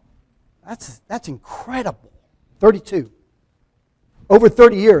 That's incredible. 32. Over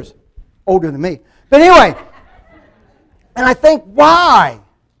 30 years older than me. But anyway, and I think, why?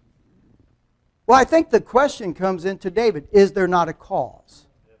 Well, I think the question comes into David, is there not a cause?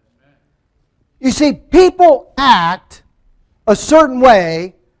 You see, people act a certain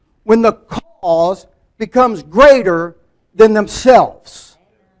way when the cause becomes greater than themselves.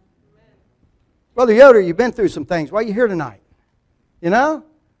 Brother Yoder, you've been through some things. Why are you here tonight? You know?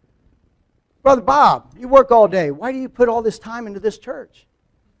 Brother Bob, you work all day. Why do you put all this time into this church?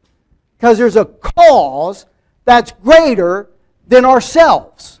 Because there's a cause that's greater than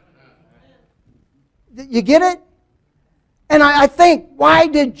ourselves. You get it? And I think, why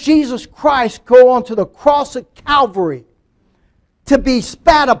did Jesus Christ go onto the cross of Calvary? To be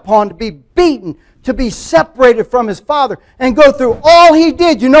spat upon, to be beaten, to be separated from His Father, and go through all He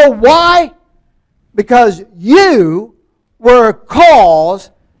did. You know why? Because you were a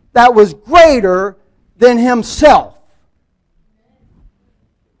cause that was greater than Himself.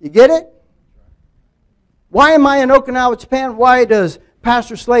 You get it? Why am I in Okinawa, Japan? Why does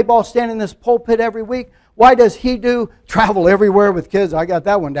Pastor Slabaugh stand in this pulpit every week? Why does he travel everywhere with kids? I got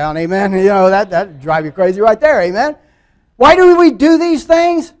that one down, amen. You know, that'd drive you crazy right there, amen. Why do we do these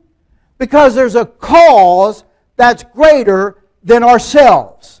things? Because there's a cause that's greater than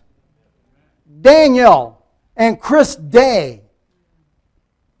ourselves. Daniel and Chris Day,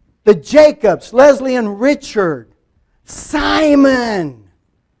 the Jacobs, Leslie and Richard, Simon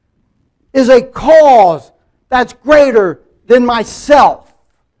is a cause that's greater than myself.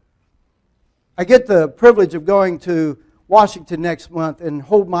 I get the privilege of going to Washington next month and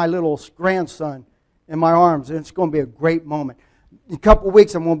hold my little grandson in my arms, and it's going to be a great moment. In a couple of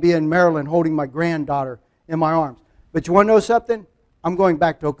weeks, I'm going to be in Maryland holding my granddaughter in my arms. But you want to know something? I'm going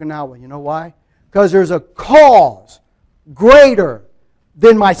back to Okinawa. You know why? Because there's a cause greater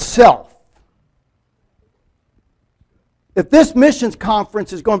than myself. If this missions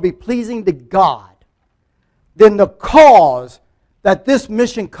conference is going to be pleasing to God, then the cause that this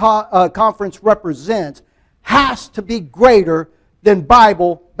mission conference represents has to be greater than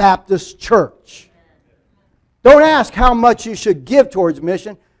Bible Baptist Church. Don't ask how much you should give towards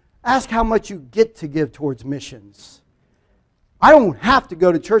mission. Ask how much you get to give towards missions. I don't have to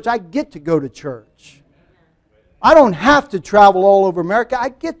go to church. I get to go to church. I don't have to travel all over America. I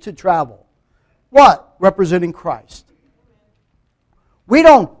get to travel. What? Representing Christ. We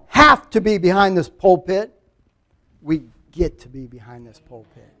don't have to be behind this pulpit. We get to be behind this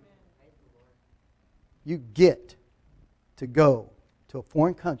pulpit. You get to go to a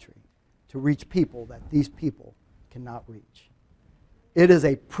foreign country to reach people that these people cannot reach. It is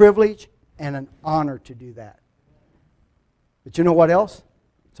a privilege and an honor to do that. But you know what else?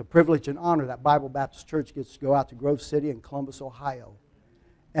 It's a privilege and honor that Bible Baptist Church gets to go out to Grove City and Columbus, Ohio,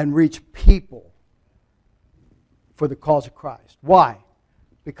 and reach people for the cause of Christ. Why?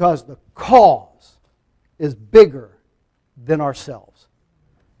 Because the cause is bigger than ourselves.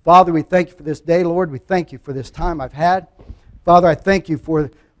 Father, we thank you for this day, Lord. We thank you for this time I've had. Father, I thank you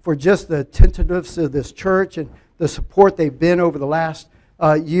for just the attentiveness of this church and the support they've been over the last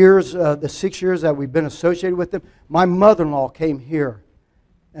years, the 6 years that we've been associated with them. My mother-in-law came here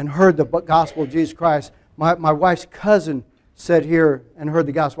and heard the gospel of Jesus Christ. My wife's cousin sat here and heard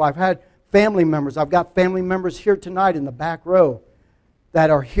the gospel. I've had family members. I've got family members here tonight in the back row that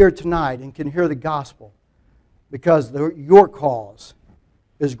are here tonight and can hear the gospel because your cause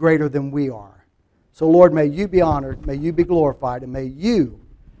is greater than we are. So, Lord, may you be honored, may you be glorified, and may you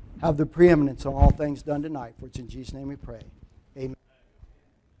have the preeminence on all things done tonight. For it's in Jesus' name we pray. Amen.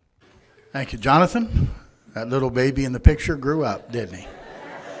 Thank you, Jonathan. That little baby in the picture grew up, didn't he?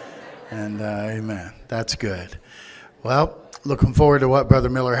 And amen. That's good. Well, Looking forward to what Brother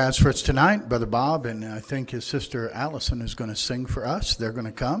Miller has for us tonight. Brother Bob and I think his sister Allison is going to sing for us. They're going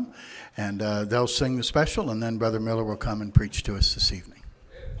to come, and they'll sing the special, and then Brother Miller will come and preach to us this evening.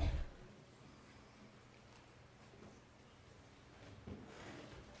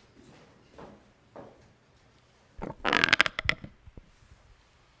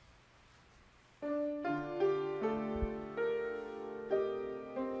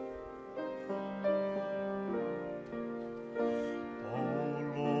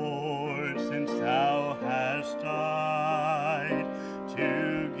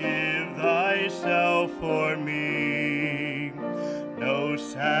 For me, no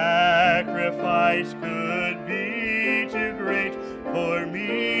sacrifice could be too great for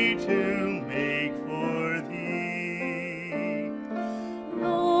me to make for thee.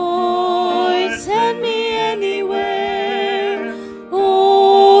 Lord, send me anywhere,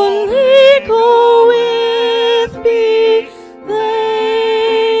 only go with me.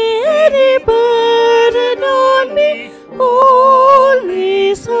 Lay any burden on me,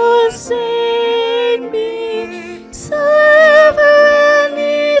 only sustain.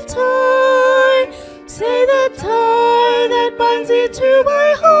 To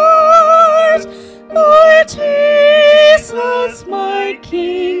my heart, Lord Jesus, my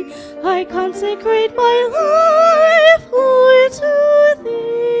King, I consecrate my life, Lord, to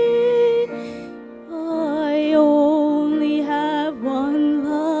thee. I only have one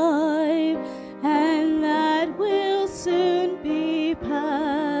life, and that will soon be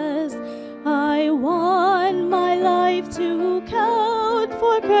past. I want my life to count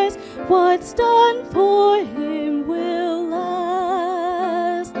for Christ. What's done for him will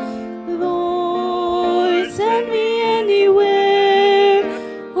last. Lord, send me anywhere,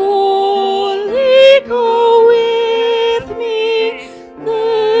 only go with me.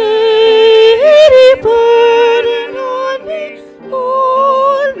 Lay any burden on me,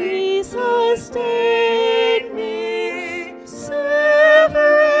 only sustain me.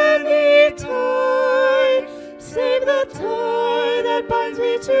 Sever any tie, save the tie that binds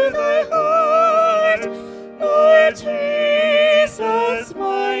me to thy heart. Lord Jesus,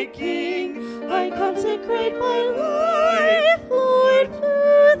 my King, I consecrate my life, Lord,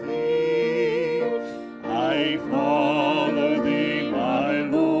 to thee. I follow thee, my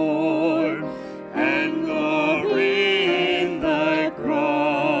Lord, and glory in thy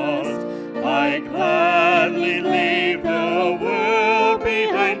cross. I gladly leave the world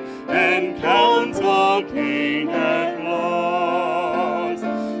behind and count all gain and loss.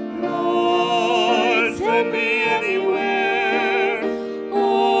 Lord, send me anywhere,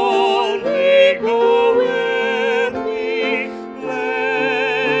 only go with me.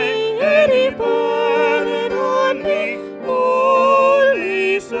 Lay any burden on me,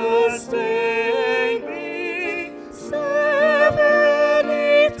 only sustain me. Sever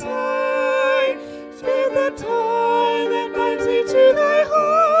any tie, save the tie that binds me to thy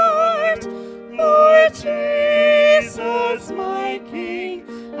heart. Lord Jesus, my King,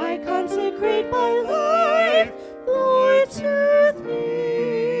 I consecrate my life, Lord, to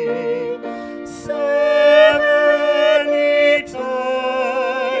thee. Sever any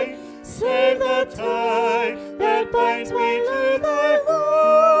tie, save the tie that binds me to thy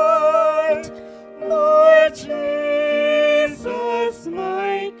heart. Lord Jesus,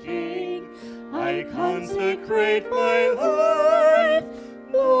 my King, I consecrate my life,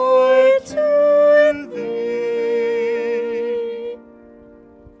 Lord, to thee.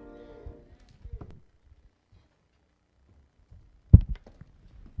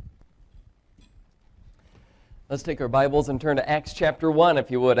 Let's take our Bibles and turn to Acts chapter 1, if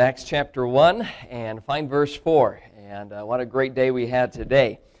you would. Acts chapter 1, and find verse 4. And what a great day we had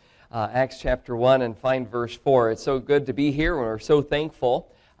today. Acts chapter 1, and find verse 4. It's so good to be here. We're so thankful.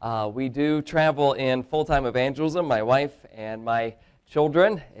 We do travel in full-time evangelism, my wife and my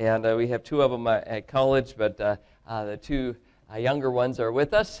children. And we have two of them at college, but the two younger ones are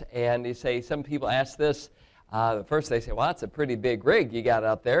with us. And they say, some people ask this. First they say, well, that's a pretty big rig you got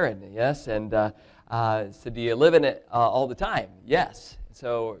out there. And yes, and so do you live in it all the time? Yes.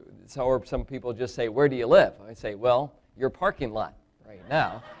 So or some people just say, where do you live? I say, well, your parking lot right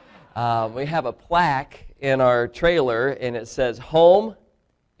now. We have a plaque in our trailer, and it says, home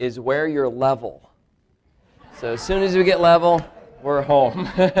is where you're level. So as soon as we get level, we're home.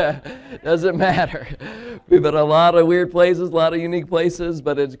 Doesn't matter. We've been a lot of weird places, a lot of unique places,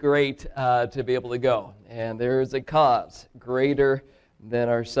 but it's great to be able to go. And there is a cause greater than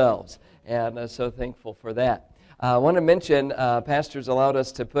ourselves. And so thankful for that. I want to mention, pastors allowed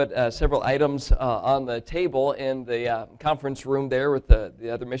us to put several items on the table in the conference room there with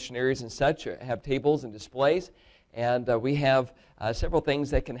the other missionaries and such, have tables and displays. And we have several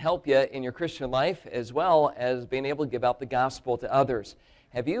things that can help you in your Christian life, as well as being able to give out the gospel to others.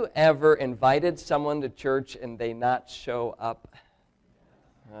 Have you ever invited someone to church and they not show up?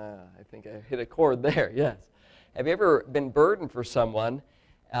 I think I hit a chord there, yes. Have you ever been burdened for someone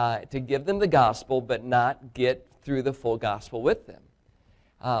to give them the gospel but not get through the full gospel with them?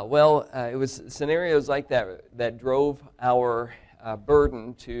 It was scenarios like that that drove our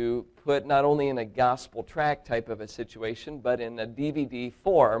burden to put not only in a gospel tract type of a situation, but in a DVD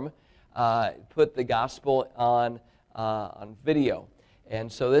form, put the gospel on video.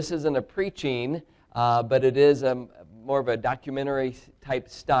 And so this isn't a preaching, but it is more of a documentary type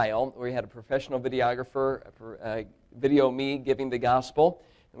style. We had a professional videographer video me giving the gospel.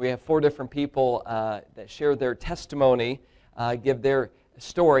 We have 4 different people that share their testimony, give their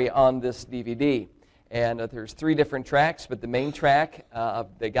story on this DVD. And there's 3 different tracks, but the main track of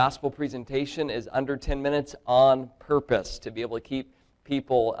the gospel presentation is under 10 minutes on purpose to be able to keep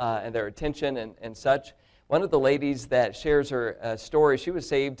people and their attention and such. One of the ladies that shares her story, she was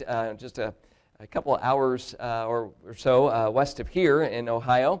saved just a couple of hours or so west of here in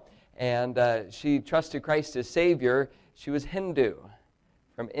Ohio, and she trusted Christ as Savior. She was Hindu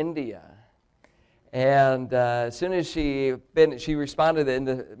from India. And as soon as she responded in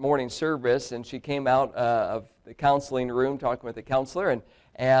the morning service, and she came out of the counseling room talking with the counselor,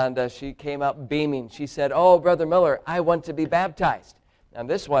 and she came out beaming. She said, "Oh, Brother Miller, I want to be baptized." Now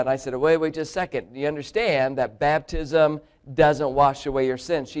this one, I said, wait just a second. Do you understand that baptism doesn't wash away your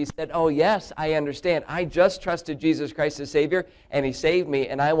sins? She said, "Oh yes, I understand. I just trusted Jesus Christ as Savior, and He saved me,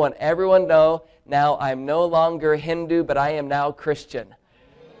 and I want everyone to know now I'm no longer Hindu, but I am now Christian."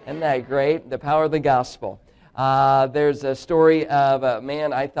 Isn't that great? The power of the gospel. There's a story of a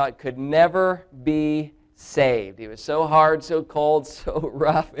man I thought could never be saved. He was so hard, so cold, so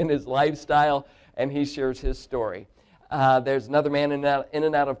rough in his lifestyle, and he shares his story. There's another man in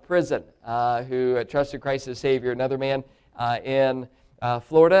and out of prison who trusted Christ as Savior. Another man in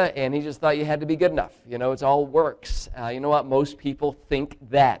Florida, and he just thought you had to be good enough. You know, it's all works. You know what? Most people think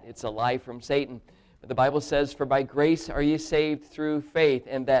that. It's a lie from Satan. But the Bible says, "For by grace are ye saved through faith,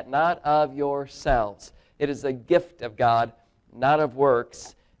 and that not of yourselves. It is a gift of God, not of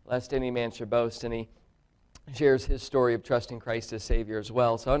works, lest any man should boast." And he shares his story of trusting Christ as Savior as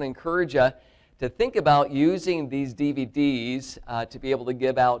well. So I want to encourage you to think about using these DVDs to be able to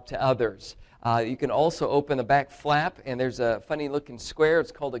give out to others. You can also open the back flap, and there's a funny-looking square.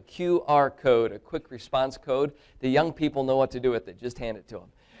 It's called a QR code, a quick response code. The young people know what to do with it. Just hand it to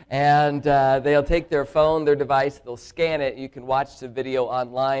them. And they'll take their phone, their device, they'll scan it. You can watch the video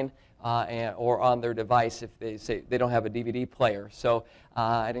online or on their device if they say they don't have a DVD player. So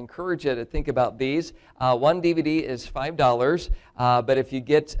I'd encourage you to think about these. One DVD is $5, but if you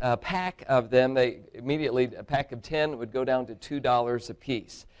get a pack of them, a pack of 10 would go down to $2 a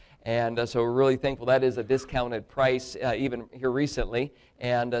piece. And so we're really thankful that is a discounted price even here recently.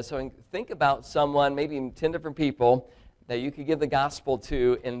 And so think about someone, maybe 10 different people, that you could give the gospel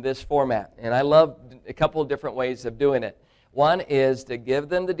to in this format. And I love a couple of different ways of doing it. One is to give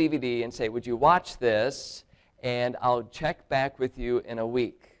them the DVD and say, "Would you watch this? And I'll check back with you in a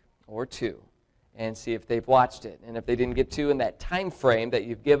week or 2 and see if they've watched it. And if they didn't get to in that time frame that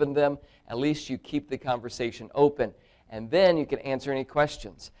you've given them, at least you keep the conversation open. And then you can answer any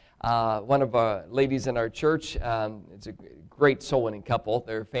questions." One of our ladies in our church, it's a great soul-winning couple,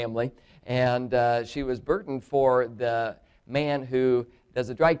 their family, and she was burdened for the man who does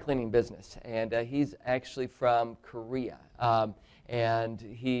a dry cleaning business, and he's actually from Korea, and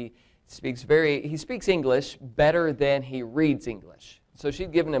he speaks English better than he reads English. So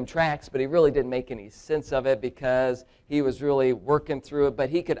she'd given him tracts, but he really didn't make any sense of it because he was really working through it, but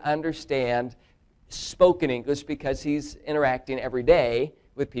he could understand spoken English because he's interacting every day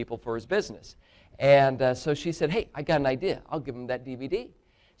with people for his business. And so she said, "Hey, I got an idea. I'll give him that DVD."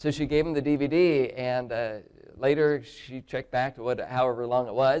 So she gave him the DVD, and later she checked back to however long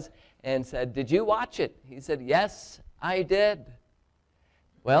it was and said, "Did you watch it?" He said, "Yes, I did."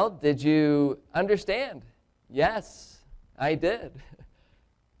 "Well, did you understand?" "Yes, I did."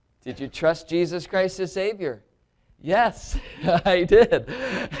 "Did you trust Jesus Christ as Savior?" "Yes, I did."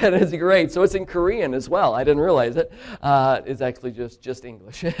 And it's great. So it's in Korean as well. I didn't realize it. It's actually just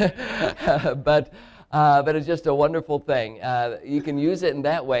English. But it's just a wonderful thing. You can use it in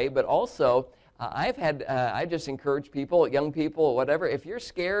that way, but also I just encourage people, young people, whatever, if you're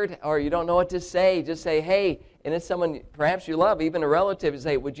scared or you don't know what to say, just say, "Hey," and it's someone perhaps you love, even a relative, you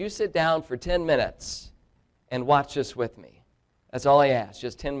say, "Would you sit down for 10 minutes and watch this with me?" That's all I ask,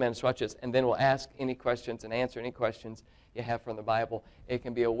 just 10 minutes. Watch this. And then we'll ask any questions and answer any questions you have from the Bible. It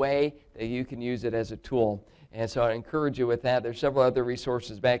can be a way that you can use it as a tool. And so I encourage you with that. There's several other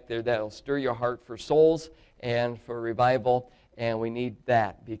resources back there that will stir your heart for souls and for revival. And we need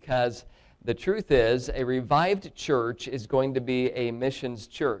that, because the truth is a revived church is going to be a missions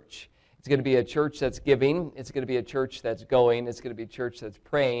church. It's going to be a church that's giving. It's going to be a church that's going. It's going to be a church that's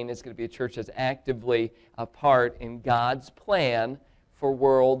praying. It's going to be a church that's actively a part in God's plan for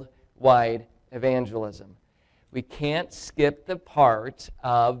worldwide evangelism. We can't skip the part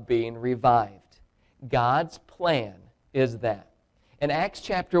of being revived. God's plan is that. In Acts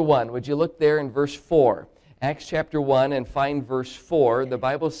chapter 1, would you look there in verse 4? Acts chapter 1 and find verse 4. The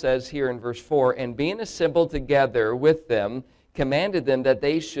Bible says here in verse 4, "And being assembled together with them, commanded them that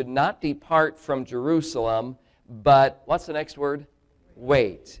they should not depart from Jerusalem, but," what's the next word?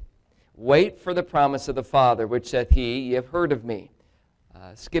 "Wait. Wait for the promise of the Father, which saith he, Ye have heard of me."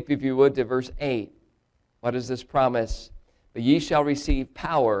 Skip, if you would, to verse 8. What is this promise? "But ye shall receive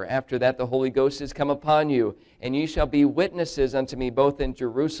power. After that the Holy Ghost is come upon you, and ye shall be witnesses unto me both in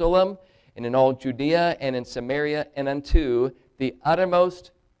Jerusalem and in all Judea and in Samaria and unto the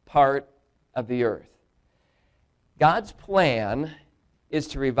uttermost part of the earth." God's plan is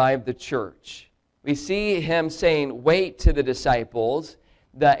to revive the church. We see him saying, "Wait," to the disciples.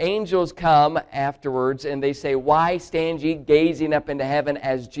 The angels come afterwards and they say, "Why stand ye gazing up into heaven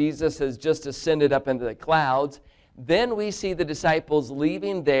as Jesus has just ascended up into the clouds?" Then we see the disciples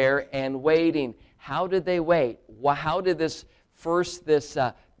leaving there and waiting. How did they wait? How did this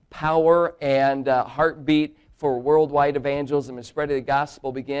power and heartbeat for worldwide evangelism and spread of the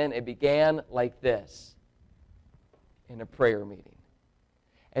gospel begin? It began like this, in a prayer meeting,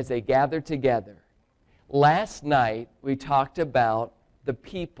 as they gathered together. Last night we talked about the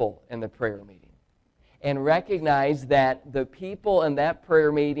people in the prayer meeting and recognized that the people in that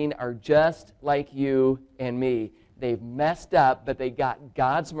prayer meeting are just like you and me. They've messed up, but they got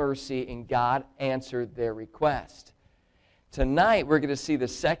God's mercy and God answered their request. Tonight we're going to see the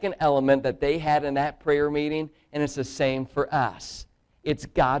second element that they had in that prayer meeting, and it's the same for us. It's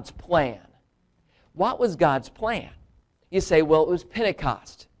God's plan. What was God's plan? You say, well, it was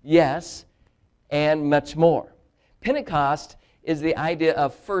Pentecost. Yes, and much more. Pentecost is the idea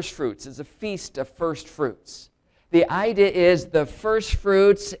of first fruits. It's a feast of first fruits. The idea is the first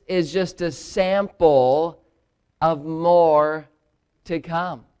fruits is just a sample of more to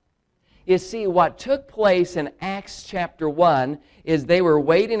come. You see, what took place in Acts chapter 1 is they were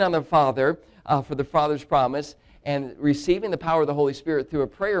waiting on the Father for the Father's promise and receiving the power of the Holy Spirit through a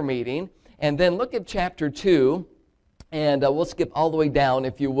prayer meeting. And then look at chapter 2, and we'll skip all the way down,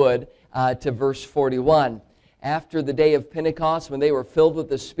 if you would, to verse 41. After the day of Pentecost, when they were filled with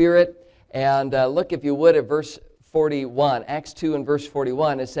the Spirit, and look, if you would, at verse 41. Acts 2 and verse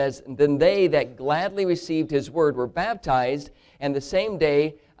 41, it says, "Then they that gladly received his word were baptized, and the same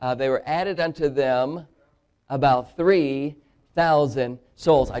day they were added unto them about 3,000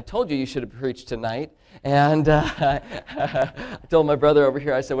 souls." I told you you should have preached tonight. And I told my brother over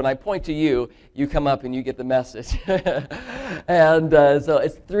here, I said, when I point to you, you come up and you get the message. And so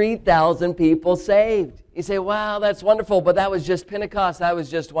it's 3,000 people saved. You say, wow, that's wonderful, but that was just Pentecost. That was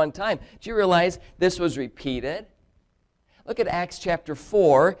just one time. Do you realize this was repeated? Look at Acts chapter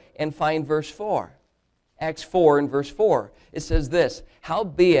 4 and find verse 4. Acts 4 and verse 4. It says this,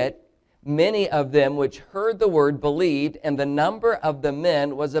 "Howbeit many of them which heard the word believed, and the number of the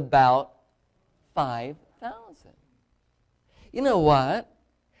men was about 5,000. You know what?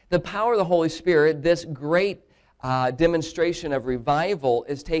 The power of the Holy Spirit, this great demonstration of revival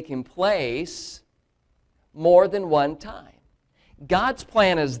is taking place more than one time. God's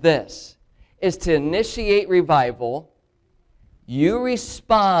plan is this, is to initiate revival. You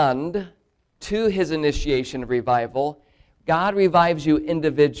respond to his initiation of revival. God revives you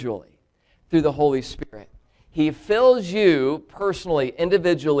individually through the Holy Spirit. He fills you personally,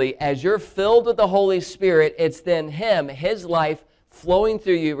 individually. As you're filled with the Holy Spirit, it's then him, his life, flowing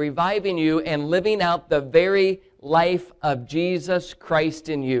through you, reviving you, and living out the very life of Jesus Christ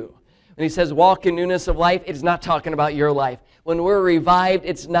in you. When he says walk in newness of life, it's not talking about your life. When we're revived,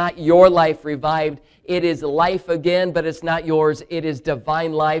 it's not your life revived. It is life again, but it's not yours. It is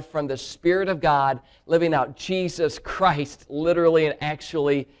divine life from the Spirit of God living out Jesus Christ literally and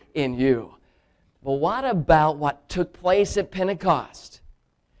actually in you. But what about what took place at Pentecost?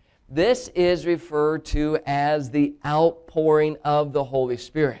 This is referred to as the outpouring of the Holy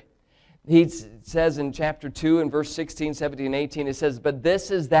Spirit. He says in chapter 2 and verse 16, 17, 18, it says, "But this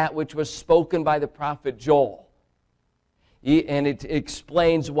is that which was spoken by the prophet Joel." And it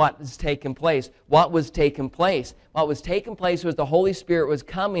explains what has taken place. What was taking place? What was taking place was the Holy Spirit was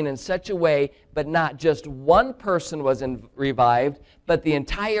coming in such a way, but not just one person was revived, but the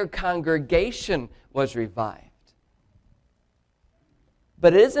entire congregation was revived.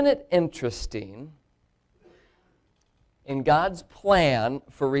 But isn't it interesting, in God's plan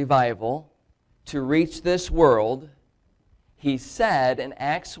for revival to reach this world, He said in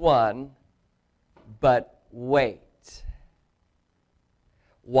Acts 1, but wait.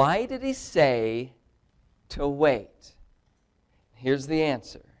 Why did He say to wait? Here's the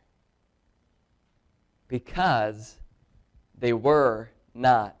answer. Because they were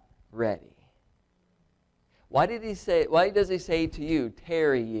not ready. Why does He say to you,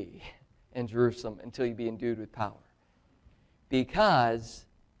 tarry ye in Jerusalem until you be endued with power? Because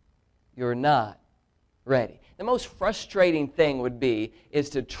you're not ready. The most frustrating thing would be is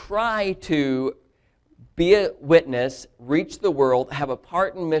to try to be a witness, reach the world, have a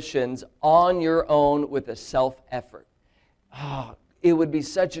part in missions on your own with a self-effort. Oh, it would be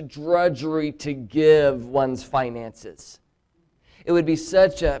such a drudgery to give one's finances. It would be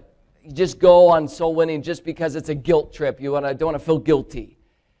such a, just go on soul winning just because it's a guilt trip. You don't want to feel guilty.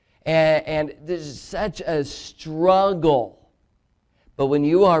 And there's such a struggle. But when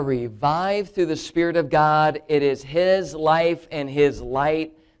you are revived through the Spirit of God, it is His life and His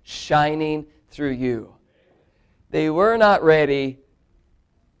light shining through you. They were not ready.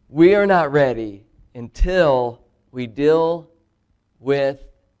 We are not ready until we deal with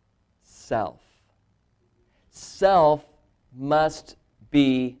self. Self must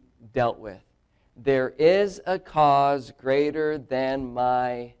be dealt with. There is a cause greater than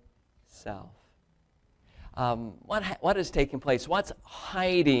myself. What is taking place? What's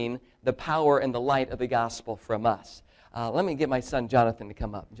hiding the power and the light of the gospel from us? Let me get my son Jonathan to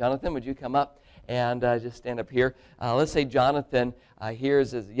come up. Jonathan, would you come up and just stand up here? Let's say Jonathan here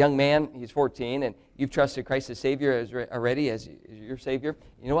is a young man. He's 14, and you've trusted Christ as Savior already as your Savior.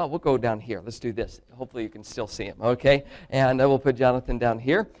 You know what? We'll go down here. Let's do this. Hopefully you can still see him, okay? And we'll put Jonathan down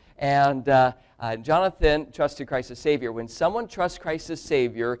here. And Jonathan trusted Christ as Savior. When someone trusts Christ as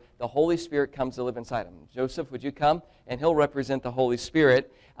Savior, the Holy Spirit comes to live inside him. Joseph, would you come? And he'll represent the Holy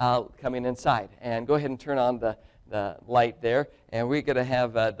Spirit coming inside. And go ahead and turn on the light there. And we're going to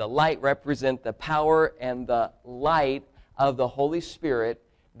have the light represent the power and the light of the Holy Spirit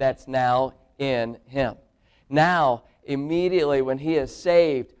that's now in him. Now, immediately when he is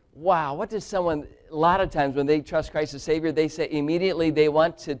saved, wow, what does someone... A lot of times when they trust Christ as Savior, they say immediately they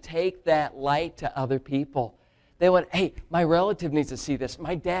want to take that light to other people. They want, hey, my relative needs to see this.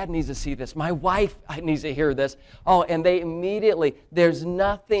 My dad needs to see this. My wife needs to hear this. Oh, and they immediately, there's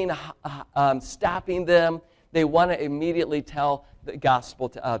nothing stopping them. They want to immediately tell the gospel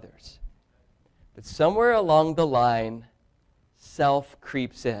to others. But somewhere along the line, self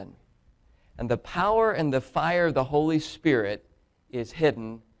creeps in. And the power and the fire of the Holy Spirit is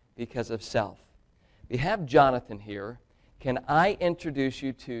hidden because of self. We have Jonathan here. Can I introduce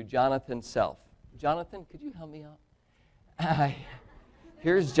you to Jonathan's self? Jonathan, could you help me out?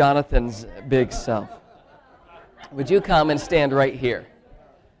 Here's Jonathan's big self. Would you come and stand right here?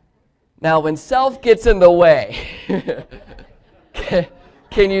 Now, when self gets in the way,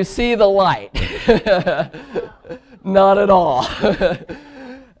 can you see the light? Not at all.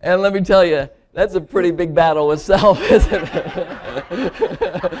 And let me tell you, that's a pretty big battle with self, isn't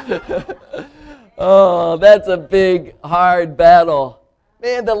it? Oh, that's a big, hard battle.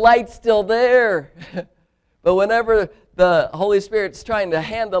 Man, the light's still there. But whenever the Holy Spirit's trying to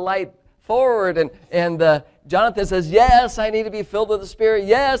hand the light forward and Jonathan says, yes, I need to be filled with the Spirit.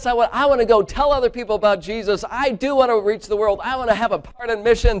 Yes, I want to go tell other people about Jesus. I do want to reach the world. I want to have a part in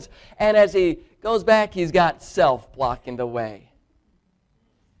missions. And as he goes back, he's got self blocking the way.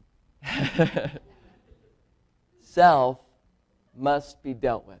 Self must be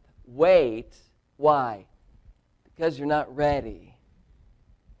dealt with. Wait. Why? Because you're not ready.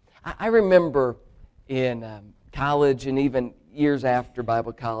 I remember in college and even years after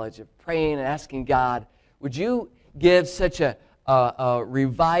Bible college of praying and asking God, would you give such a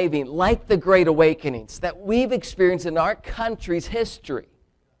reviving, like the Great Awakenings that we've experienced in our country's history?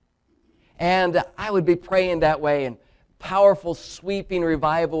 And I would be praying that way, and powerful, sweeping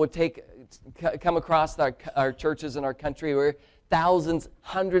revival would come across our churches in our country where thousands,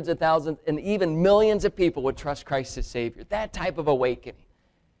 hundreds of thousands, and even millions of people would trust Christ as Savior. That type of awakening.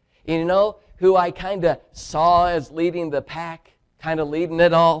 You know who I kind of saw as leading the pack, kind of leading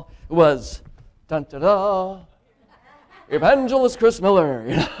it all, was dun-da-da, Evangelist Chris Miller.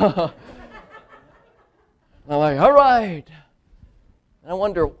 You know? I'm like, all right, And I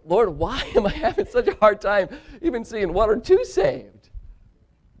wonder, Lord, why am I having such a hard time even seeing one or two saved?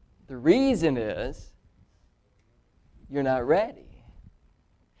 The reason is you're not ready.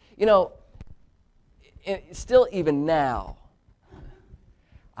 You know, still even now,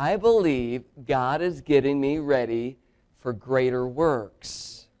 I believe God is getting me ready for greater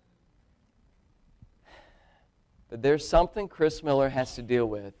works. But there's something Chris Miller has to deal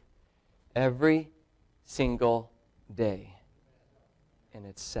with every single day, and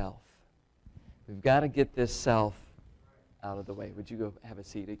it's self. We've got to get this self out of the way. Would you go have a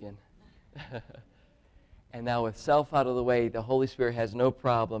seat again? And now with self out of the way, the Holy Spirit has no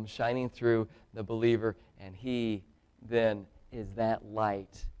problem shining through the believer, and he then is that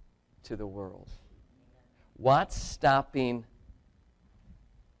light to the world. What's stopping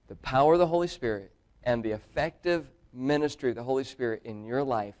the power of the Holy Spirit and the effective ministry of the Holy Spirit in your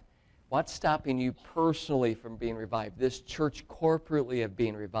life? What's stopping you personally from being revived? This church corporately of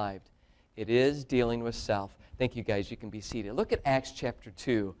being revived. It is dealing with self. Thank you, guys. You can be seated. Look at Acts chapter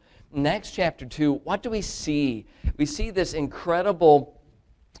 2. In Acts chapter 2, what do we see? We see this incredible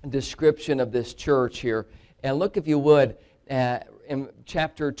description of this church here. And look, if you would, in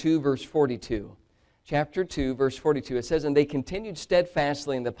chapter 2, verse 42. Chapter 2, verse 42, it says, "And they continued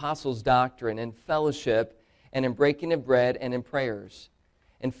steadfastly in the apostles' doctrine and fellowship and in breaking of bread and in prayers.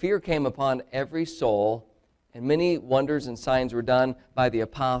 And fear came upon every soul, and many wonders and signs were done by the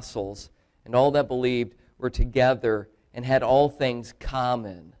apostles. And all that believed were together and had all things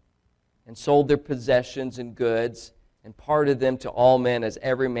common, and sold their possessions and goods, and parted them to all men as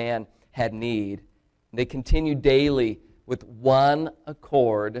every man had need. And they continued daily with one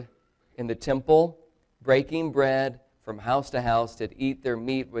accord in the temple, breaking bread from house to house, did eat their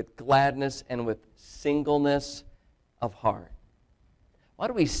meat with gladness and with singleness of heart." What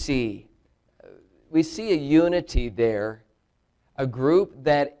do we see? We see a unity there, a group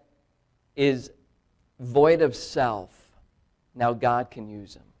that is void of self. Now God can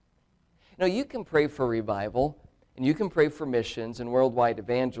use them. You know, you can pray for revival, and you can pray for missions and worldwide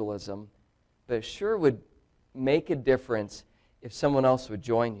evangelism, but it sure would make a difference if someone else would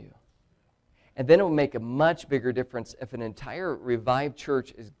join you. And then it will make a much bigger difference if an entire revived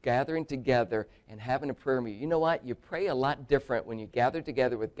church is gathering together and having a prayer meeting. You know what? You pray a lot different when you gather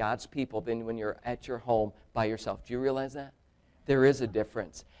together with God's people than when you're at your home by yourself. Do you realize that? There is a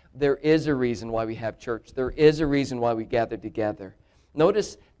difference. There is a reason why we have church. There is a reason why we gather together.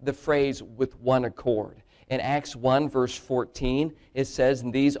 Notice the phrase, "with one accord." In Acts 1, verse 14, it says,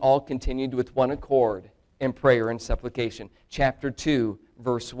 "And these all continued with one accord in prayer and supplication." Chapter 2,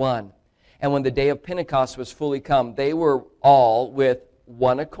 verse 1. "And when the day of Pentecost was fully come, they were all with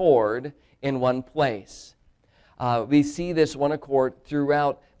one accord in one place." We see this one accord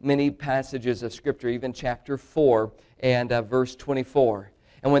throughout many passages of Scripture, even chapter 4 and verse 24.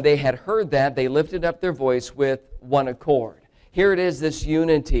 "And when they had heard that, they lifted up their voice with one accord." Here it is, this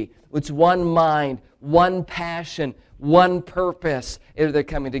unity. It's one mind, one passion, one purpose. They're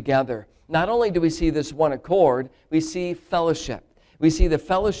coming together. Not only do we see this one accord, we see fellowship. We see the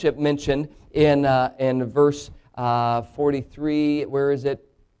fellowship mentioned in verse 43. Where is it?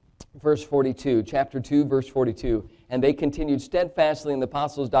 Verse 42. Chapter 2, verse 42. "And they continued steadfastly in the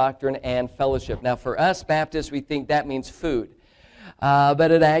apostles' doctrine and fellowship." Now, for us Baptists, we think that means food.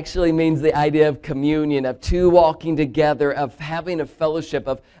 But it actually means the idea of communion, of two walking together, of having a fellowship,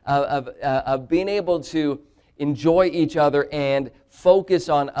 of being able to enjoy each other and focus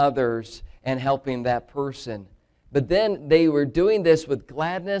on others and helping that person. But then they were doing this with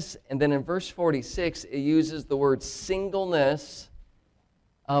gladness, and then in verse 46, it uses the word singleness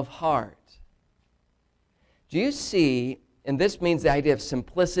of heart. Do you see, and this means the idea of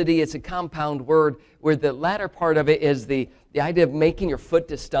simplicity. It's a compound word where the latter part of it is the idea of making your foot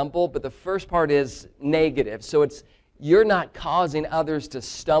to stumble, but the first part is negative. So it's you're not causing others to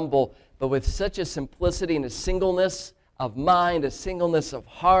stumble, but with such a simplicity and a singleness of mind, a singleness of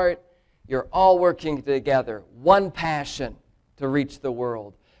heart, you're all working together. One passion to reach the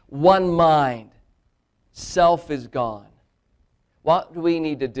world. One mind. Self is gone. What do we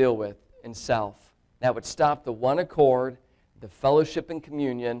need to deal with in self? That would stop the one accord, the fellowship and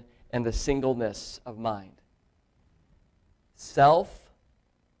communion, and the singleness of mind.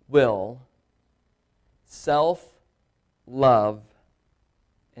 Self-will, self-love,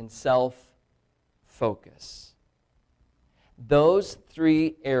 and self-focus. Those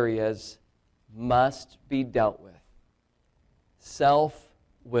three areas must be dealt with.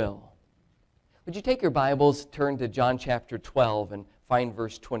 Self-will. Would you take your Bibles, turn to John chapter 12 and find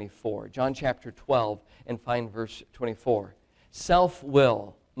verse 24. John chapter 12 and find verse 24.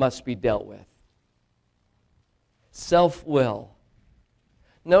 Self-will must be dealt with. Self-will.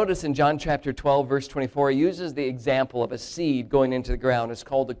 Notice in John chapter 12, verse 24, he uses the example of a seed going into the ground. It's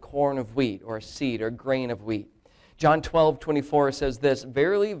called a corn of wheat, or a seed, or a grain of wheat. John 12, 24 says this,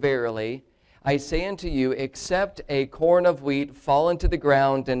 "Verily, verily, I say unto you, except a corn of wheat fall into the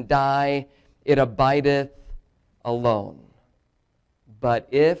ground and die, it abideth alone. But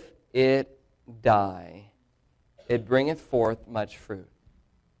if it die, it bringeth forth much fruit."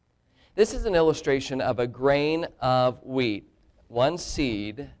 This is an illustration of a grain of wheat, one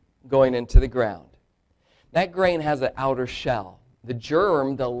seed going into the ground. That grain has an outer shell. The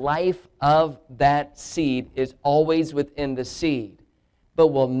germ, the life of that seed, is always within the seed, but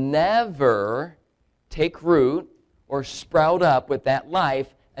will never take root or sprout up with that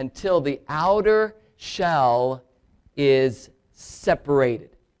life until the outer shell is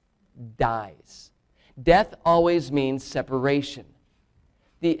separated, dies. Death always means separation.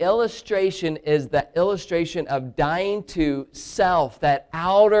 The illustration is the illustration of dying to self, that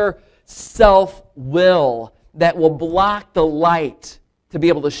outer self-will that will block the light to be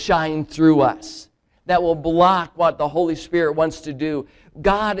able to shine through us, that will block what the Holy Spirit wants to do.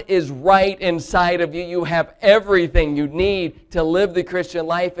 God is right inside of you. You have everything you need to live the Christian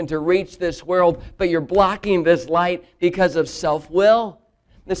life and to reach this world, but you're blocking this light because of self-will.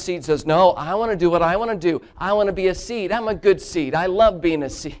 The seed says, no, I want to do what I want to do. I want to be a seed. I'm a good seed. I love being a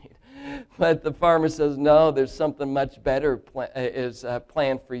seed. But the farmer says, no, there's something much better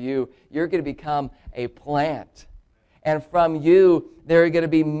planned for you. You're going to become a plant. And from you, there are going to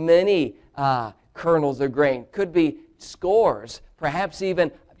be many kernels of grain. Could be scores, perhaps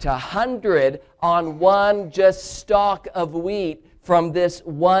even to 100 on one just stalk of wheat from this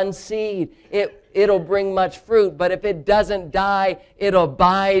one seed. It'll bring much fruit, but if it doesn't die, it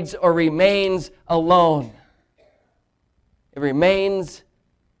abides or remains alone. It remains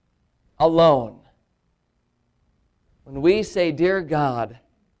alone. When we say, dear God,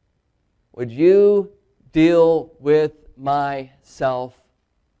 would you deal with my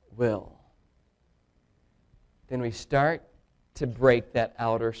self-will? Then we start to break that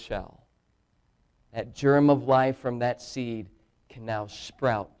outer shell. That germ of life from that seed can now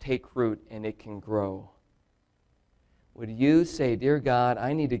sprout, take root, and it can grow. Would you say, dear God,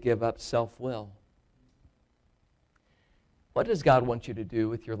 I need to give up self-will? What does God want you to do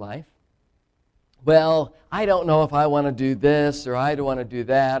with your life? Well, I don't know if I want to do this, or I don't want to do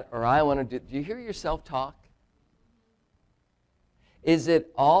that, or I want to do... Do you hear yourself talk? Is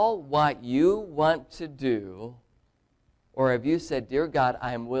it all what you want to do, or have you said, dear God,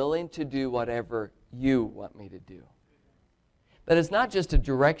 I'm willing to do whatever you want me to do? But it's not just a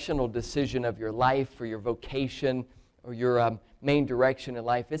directional decision of your life or your vocation or your main direction in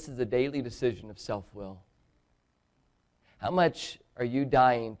life. This is a daily decision of self-will. How much are you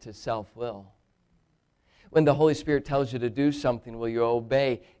dying to self-will? When the Holy Spirit tells you to do something, will you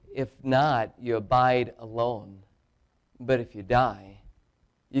obey? If not, you abide alone. But if you die,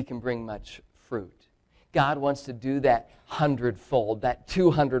 you can bring much fruit. God wants to do that 100-fold, that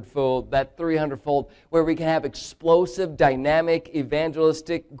 200-fold, that 300-fold, where we can have explosive, dynamic,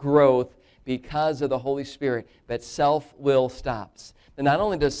 evangelistic growth because of the Holy Spirit. But self-will stops. And not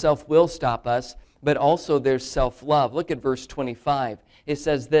only does self-will stop us, but also there's self-love. Look at verse 25. It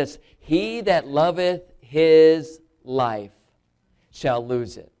says this, "He that loveth his life shall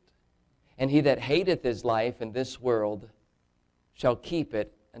lose it, and he that hateth his life in this world shall keep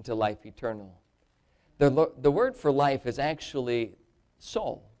it unto life eternal." The word for life is actually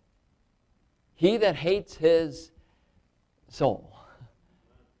soul. He that hates his soul.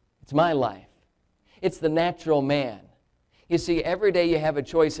 It's my life. It's the natural man. You see, every day you have a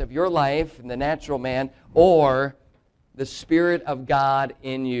choice of your life and the natural man, or the Spirit of God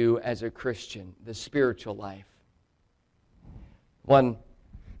in you as a Christian, the spiritual life. One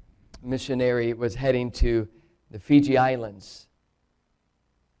missionary was heading to the Fiji Islands,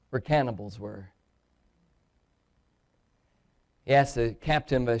 where cannibals were. He asked the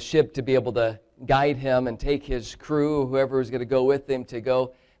captain of a ship to be able to guide him and take his crew, whoever was going to go with him, to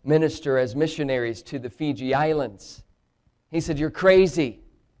go minister as missionaries to the Fiji Islands. He said, "You're crazy.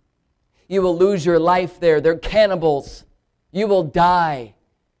 You will lose your life there. They're cannibals. You will die."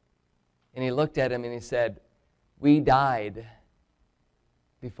 And he looked at him and he said, "We died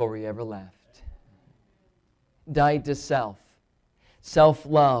before we ever left." Died to self.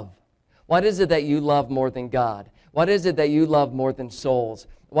 Self-love. What is it that you love more than God? What is it that you love more than souls?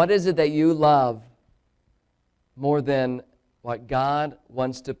 What is it that you love more than what God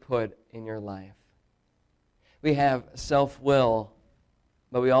wants to put in your life? We have self-will,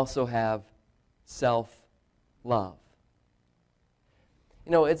 but we also have self-love.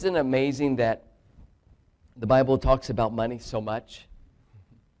 You know, isn't it amazing that the Bible talks about money so much?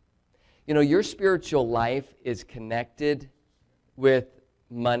 You know, your spiritual life is connected with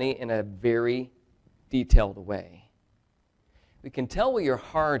money in a very detailed way. We can tell where your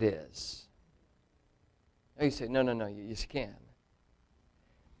heart is. Oh, you say, no, you can.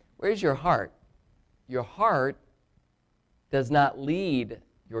 Where's your heart? Your heart does not lead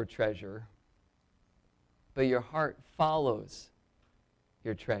your treasure, but your heart follows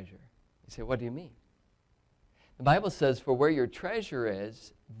your treasure. You say, what do you mean? The Bible says, for where your treasure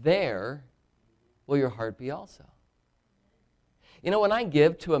is, there will your heart be also. You know, when I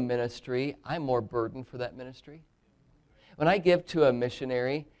give to a ministry, I'm more burdened for that ministry. When I give to a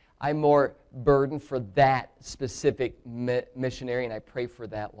missionary, I'm more burdened for that specific missionary, and I pray for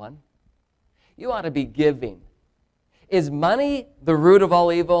that one. You ought to be giving. Is money the root of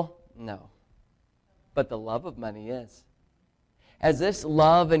all evil? No. But the love of money is. As this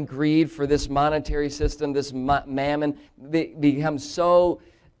love and greed for this monetary system, this mammon, becomes so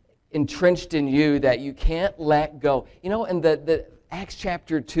entrenched in you that you can't let go. You know, in the Acts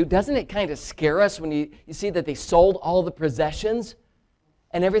chapter 2, doesn't it kind of scare us when you see that they sold all the possessions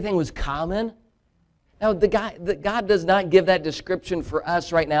and everything was common? Now, God does not give that description for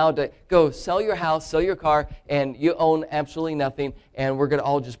us right now to go sell your house, sell your car, and you own absolutely nothing, and we're going to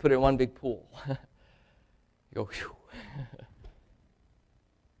all just put it in one big pool. You go, whew.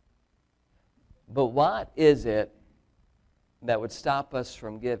 But what is it that would stop us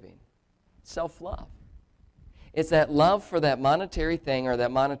from giving? Self-love. It's that love for that monetary thing or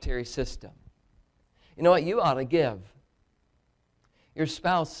that monetary system. You know what? You ought to give. Your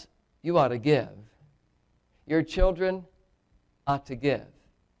spouse, you ought to give. Your children ought to give.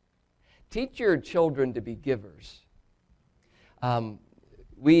 Teach your children to be givers.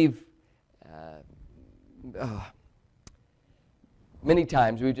 Many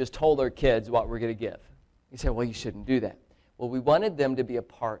times we've just told our kids what we're going to give. You say, well, you shouldn't do that. Well, we wanted them to be a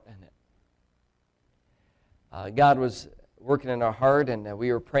part in it. God was working in our heart, and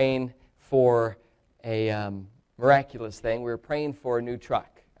we were praying for a miraculous thing. We were praying for a new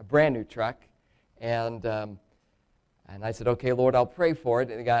truck, a brand new truck. And I said, okay, Lord, I'll pray for it.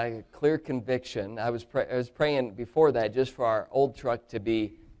 And I got a clear conviction. I was praying before that just for our old truck to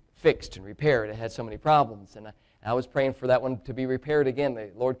be fixed and repaired. It had so many problems. And I was praying for that one to be repaired again. The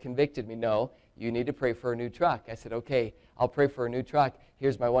Lord convicted me, no, you need to pray for a new truck. I said, okay, I'll pray for a new truck.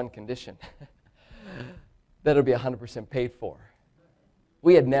 Here's my one condition. That'll be 100% paid for.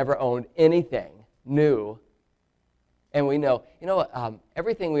 We had never owned anything new. And we know,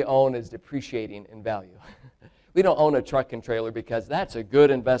 everything we own is depreciating in value. We don't own a truck and trailer because that's a good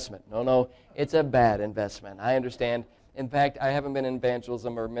investment. No, it's a bad investment. I understand. In fact, I haven't been in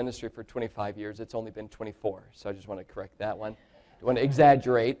evangelism or ministry for 25 years. It's only been 24. So I just want to correct that one. I want to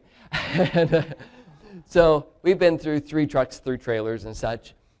exaggerate. So we've been through 3 trucks, 3 trailers and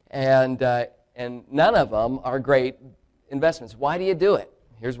such. And none of them are great investments. Why do you do it?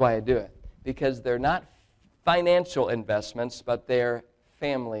 Here's why I do it. Because they're not financial investments, but they're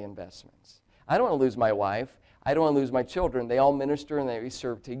family investments. I don't want to lose my wife. I don't want to lose my children. They all minister and we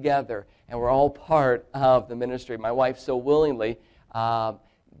serve together, and we're all part of the ministry. My wife so willingly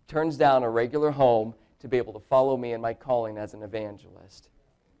turns down a regular home to be able to follow me in my calling as an evangelist.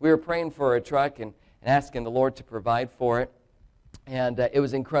 We were praying for a truck and asking the Lord to provide for it, and it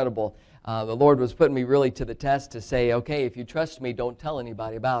was incredible. The Lord was putting me really to the test to say, okay, if you trust me, don't tell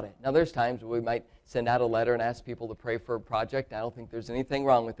anybody about it. Now, there's times where we might send out a letter and ask people to pray for a project. I don't think there's anything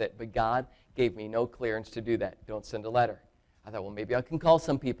wrong with it, but God gave me no clearance to do that. Don't send a letter. I thought, well, maybe I can call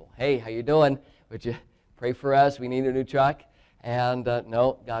some people. Hey, how you doing? Would you pray for us? We need a new truck. And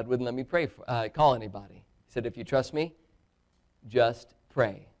no, God wouldn't let me call anybody. He said, if you trust me, just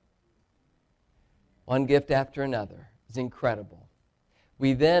pray. One gift after another. It's incredible.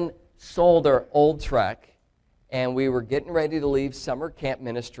 We then sold our old truck, and we were getting ready to leave summer camp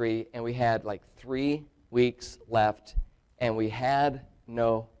ministry, and we had like 3 weeks left, and we had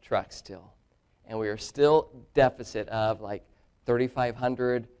no truck still. And we were still deficit of like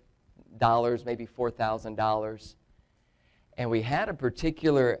 $3,500, maybe $4,000. And we had a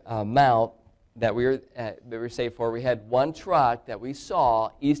particular amount that we were saved for. We had one truck that we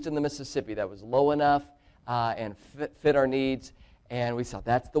saw east in the Mississippi that was low enough and fit our needs. And we saw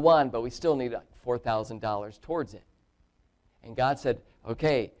that's the one, but we still need like $4,000 towards it. And God said,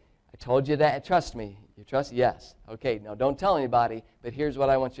 okay, I told you that. Trust me. You trust? Yes. Okay, now don't tell anybody, but here's what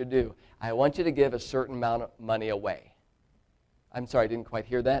I want you to do. I want you to give a certain amount of money away. I'm sorry, I didn't quite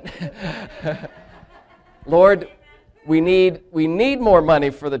hear that. Lord, we need more money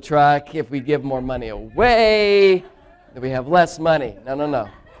for the truck. If we give more money away, then we have less money. No.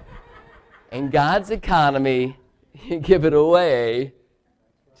 In God's economy, you give it away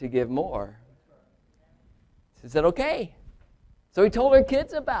to give more. She said, okay. So we told our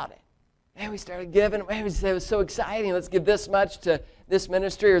kids about it. And we started giving. Man, it was so exciting. Let's give this much to this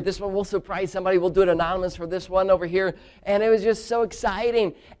ministry, or this one. We'll surprise somebody. We'll do it anonymous for this one over here. And it was just so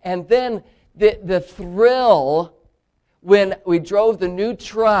exciting. And then the thrill when we drove the new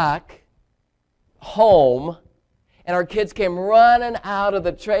truck home, and our kids came running out of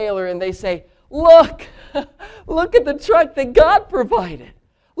the trailer, and they say, look, look at the truck that God provided.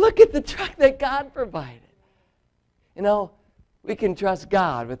 Look at the truck that God provided. You know, we can trust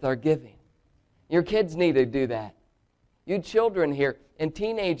God with our giving. Your kids need to do that. You children here and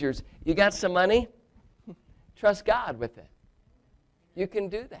teenagers, you got some money? Trust God with it. You can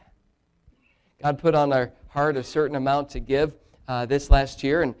do that. God put on our heart a certain amount to give this last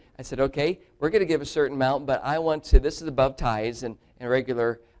year, and I said, okay, we're going to give a certain amount, but I want to, this is above tithes and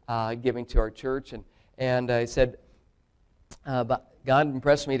regular giving to our church, and I said, but God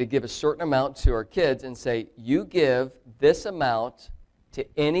impressed me to give a certain amount to our kids and say, you give this amount to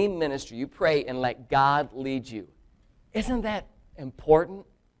any ministry. You pray and let God lead you. Isn't that important?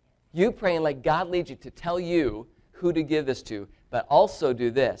 You pray and let God lead you to tell you who to give this to, but also do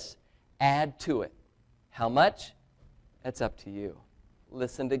this. Add to it. How much? That's up to you.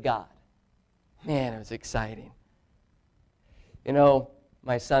 Listen to God. Man, it was exciting. You know,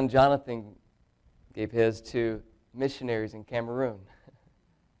 my son Jonathan gave his to missionaries in Cameroon.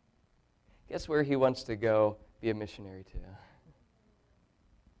 Guess where he wants to go be a missionary to?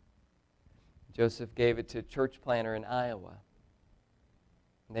 Joseph gave it to a church planter in Iowa.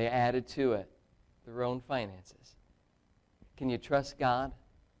 They added to it their own finances. Can you trust God?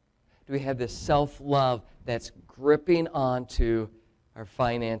 Do we have this self-love that's gripping onto our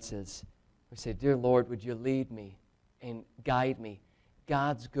finances? We say, dear Lord, would you lead me and guide me?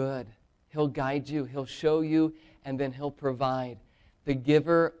 God's good. He'll guide you. He'll show you, and then He'll provide. The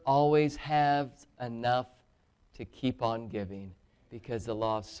giver always has enough to keep on giving, because the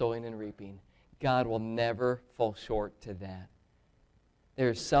law of sowing and reaping, God will never fall short to that.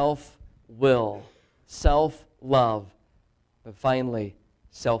 There's self-will, self-love, but finally,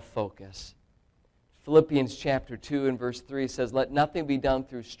 self-focus. Philippians chapter 2 and verse 3 says, let nothing be done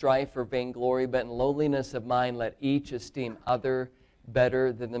through strife or vainglory, but in lowliness of mind let each esteem other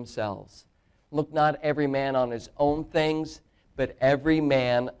better than themselves. Look not every man on his own things, but every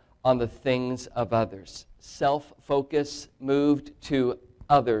man on the things of others. Self-focus moved to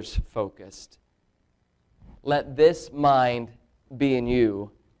others-focused. Let this mind be in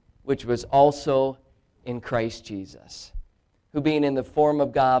you, which was also in Christ Jesus, who being in the form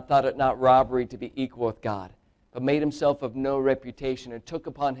of God thought it not robbery to be equal with God, but made himself of no reputation, and took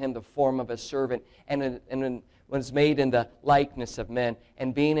upon him the form of a servant, and was made in the likeness of men.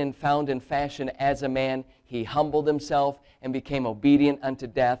 And being found in fashion as a man, he humbled himself and became obedient unto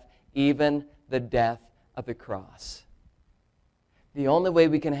death, even the death of the cross. The only way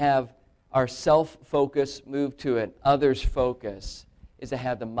we can have our self-focus move to an others focus is to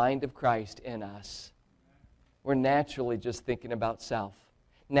have the mind of Christ in us. We're naturally just thinking about self,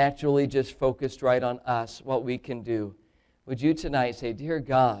 naturally just focused right on us, what we can do. Would you tonight say, dear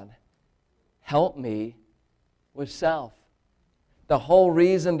God, help me with self? The whole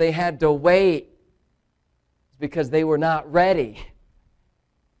reason they had to wait is because they were not ready,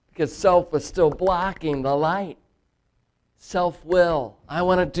 because self was still blocking the light. Self-will, I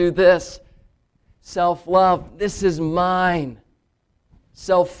want to do this. Self-love, this is mine.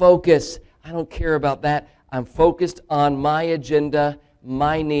 Self-focus, I don't care about that. I'm focused on my agenda,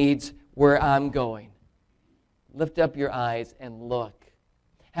 my needs, where I'm going. Lift up your eyes and look.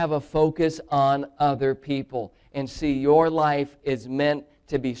 Have a focus on other people and see your life is meant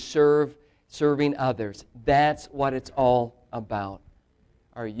to be serving others. That's what it's all about.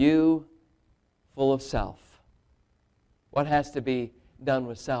 Are you full of self? What has to be done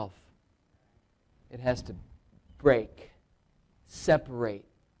with self? It has to break, separate,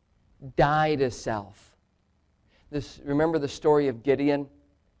 die to self. Remember the story of Gideon?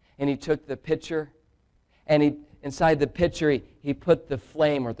 And he took the pitcher, and inside the pitcher he put the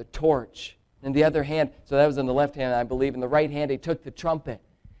flame or the torch. In the other hand, so that was in the left hand, I believe. In the right hand, he took the trumpet.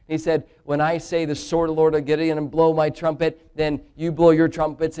 He said, when I say the sword of the Lord of Gideon and blow my trumpet, then you blow your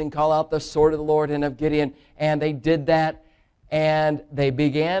trumpets and call out the sword of the Lord and of Gideon. And they did that, and they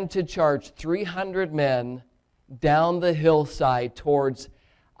began to charge 300 men down the hillside towards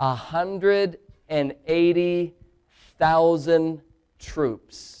 180,000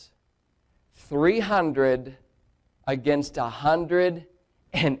 troops. 300 against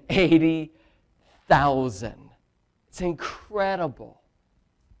 180,000. It's incredible.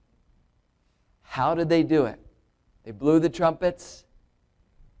 How did they do it? They blew the trumpets.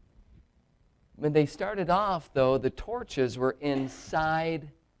 When they started off, though, the torches were inside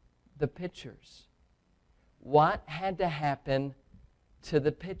the pitchers. What had to happen to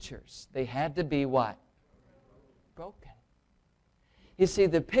the pitchers? They had to be what? Broken. You see,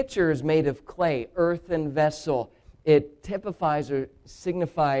 the pitcher is made of clay, earthen vessel. It typifies or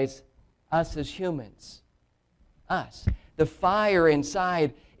signifies us as humans. Us. The fire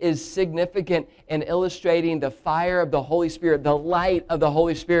inside is significant in illustrating the fire of the Holy Spirit, the light of the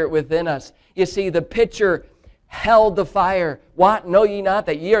Holy Spirit within us. You see, the pitcher held the fire. What? Know ye not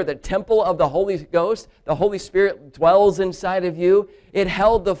that ye are the temple of the Holy Ghost? The Holy Spirit dwells inside of you. It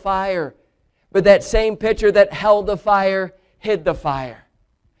held the fire. But that same pitcher that held the fire hid the fire.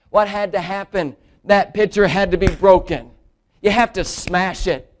 What had to happen? That pitcher had to be broken. You have to smash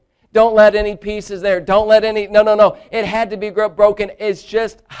it. Don't let any pieces there. Don't let any... No. It had to be broken. It's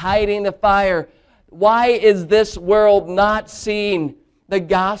just hiding the fire. Why is this world not seeing the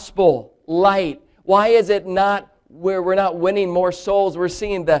gospel light? Why is it not where we're not winning more souls? We're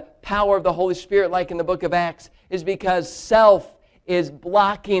seeing the power of the Holy Spirit like in the book of Acts. Is because self is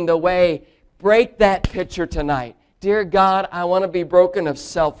blocking the way. Break that pitcher tonight. Dear God, I want to be broken of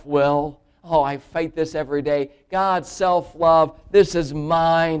self-will. Oh, I fight this every day. God, self-love, this is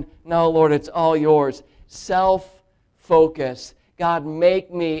mine. No, Lord, it's all yours. Self-focus. God,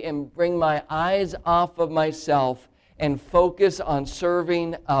 make me and bring my eyes off of myself and focus on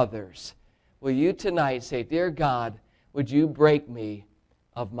serving others. Will you tonight say, Dear God, would you break me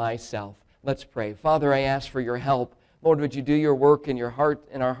of myself? Let's pray. Father, I ask for your help. Lord, would you do your work in your heart,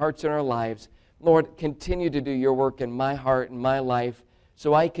 in our hearts and our lives? Lord, continue to do your work in my heart and my life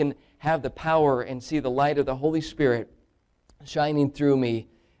so I can have the power and see the light of the Holy Spirit shining through me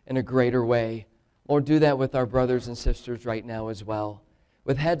in a greater way. Lord, do that with our brothers and sisters right now as well.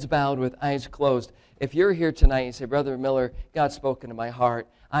 With heads bowed, with eyes closed. If you're here tonight and you say, Brother Miller, God's spoken to my heart.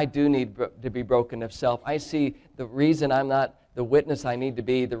 I do need to be broken of self. I see the reason I'm not the witness I need to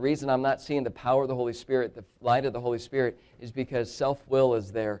be, the reason I'm not seeing the power of the Holy Spirit, the light of the Holy Spirit, is because self-will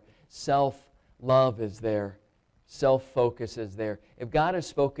is there. Self-love is there. Self-focus is there. If God has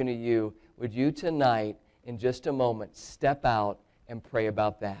spoken to you, would you tonight, in just a moment, step out and pray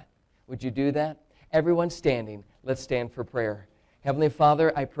about that? Would you do that? Everyone standing, let's stand for prayer. Heavenly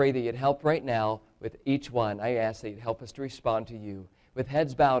Father, I pray that you'd help right now with each one. I ask that you'd help us to respond to you. With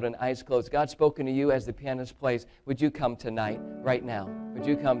heads bowed and eyes closed, God's spoken to you as the pianist plays. Would you come tonight, right now? Would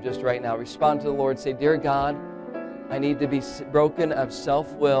you come just right now? Respond to the Lord. Say, Dear God, I need to be broken of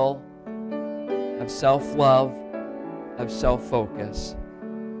self-will, of self-love, of self-focus.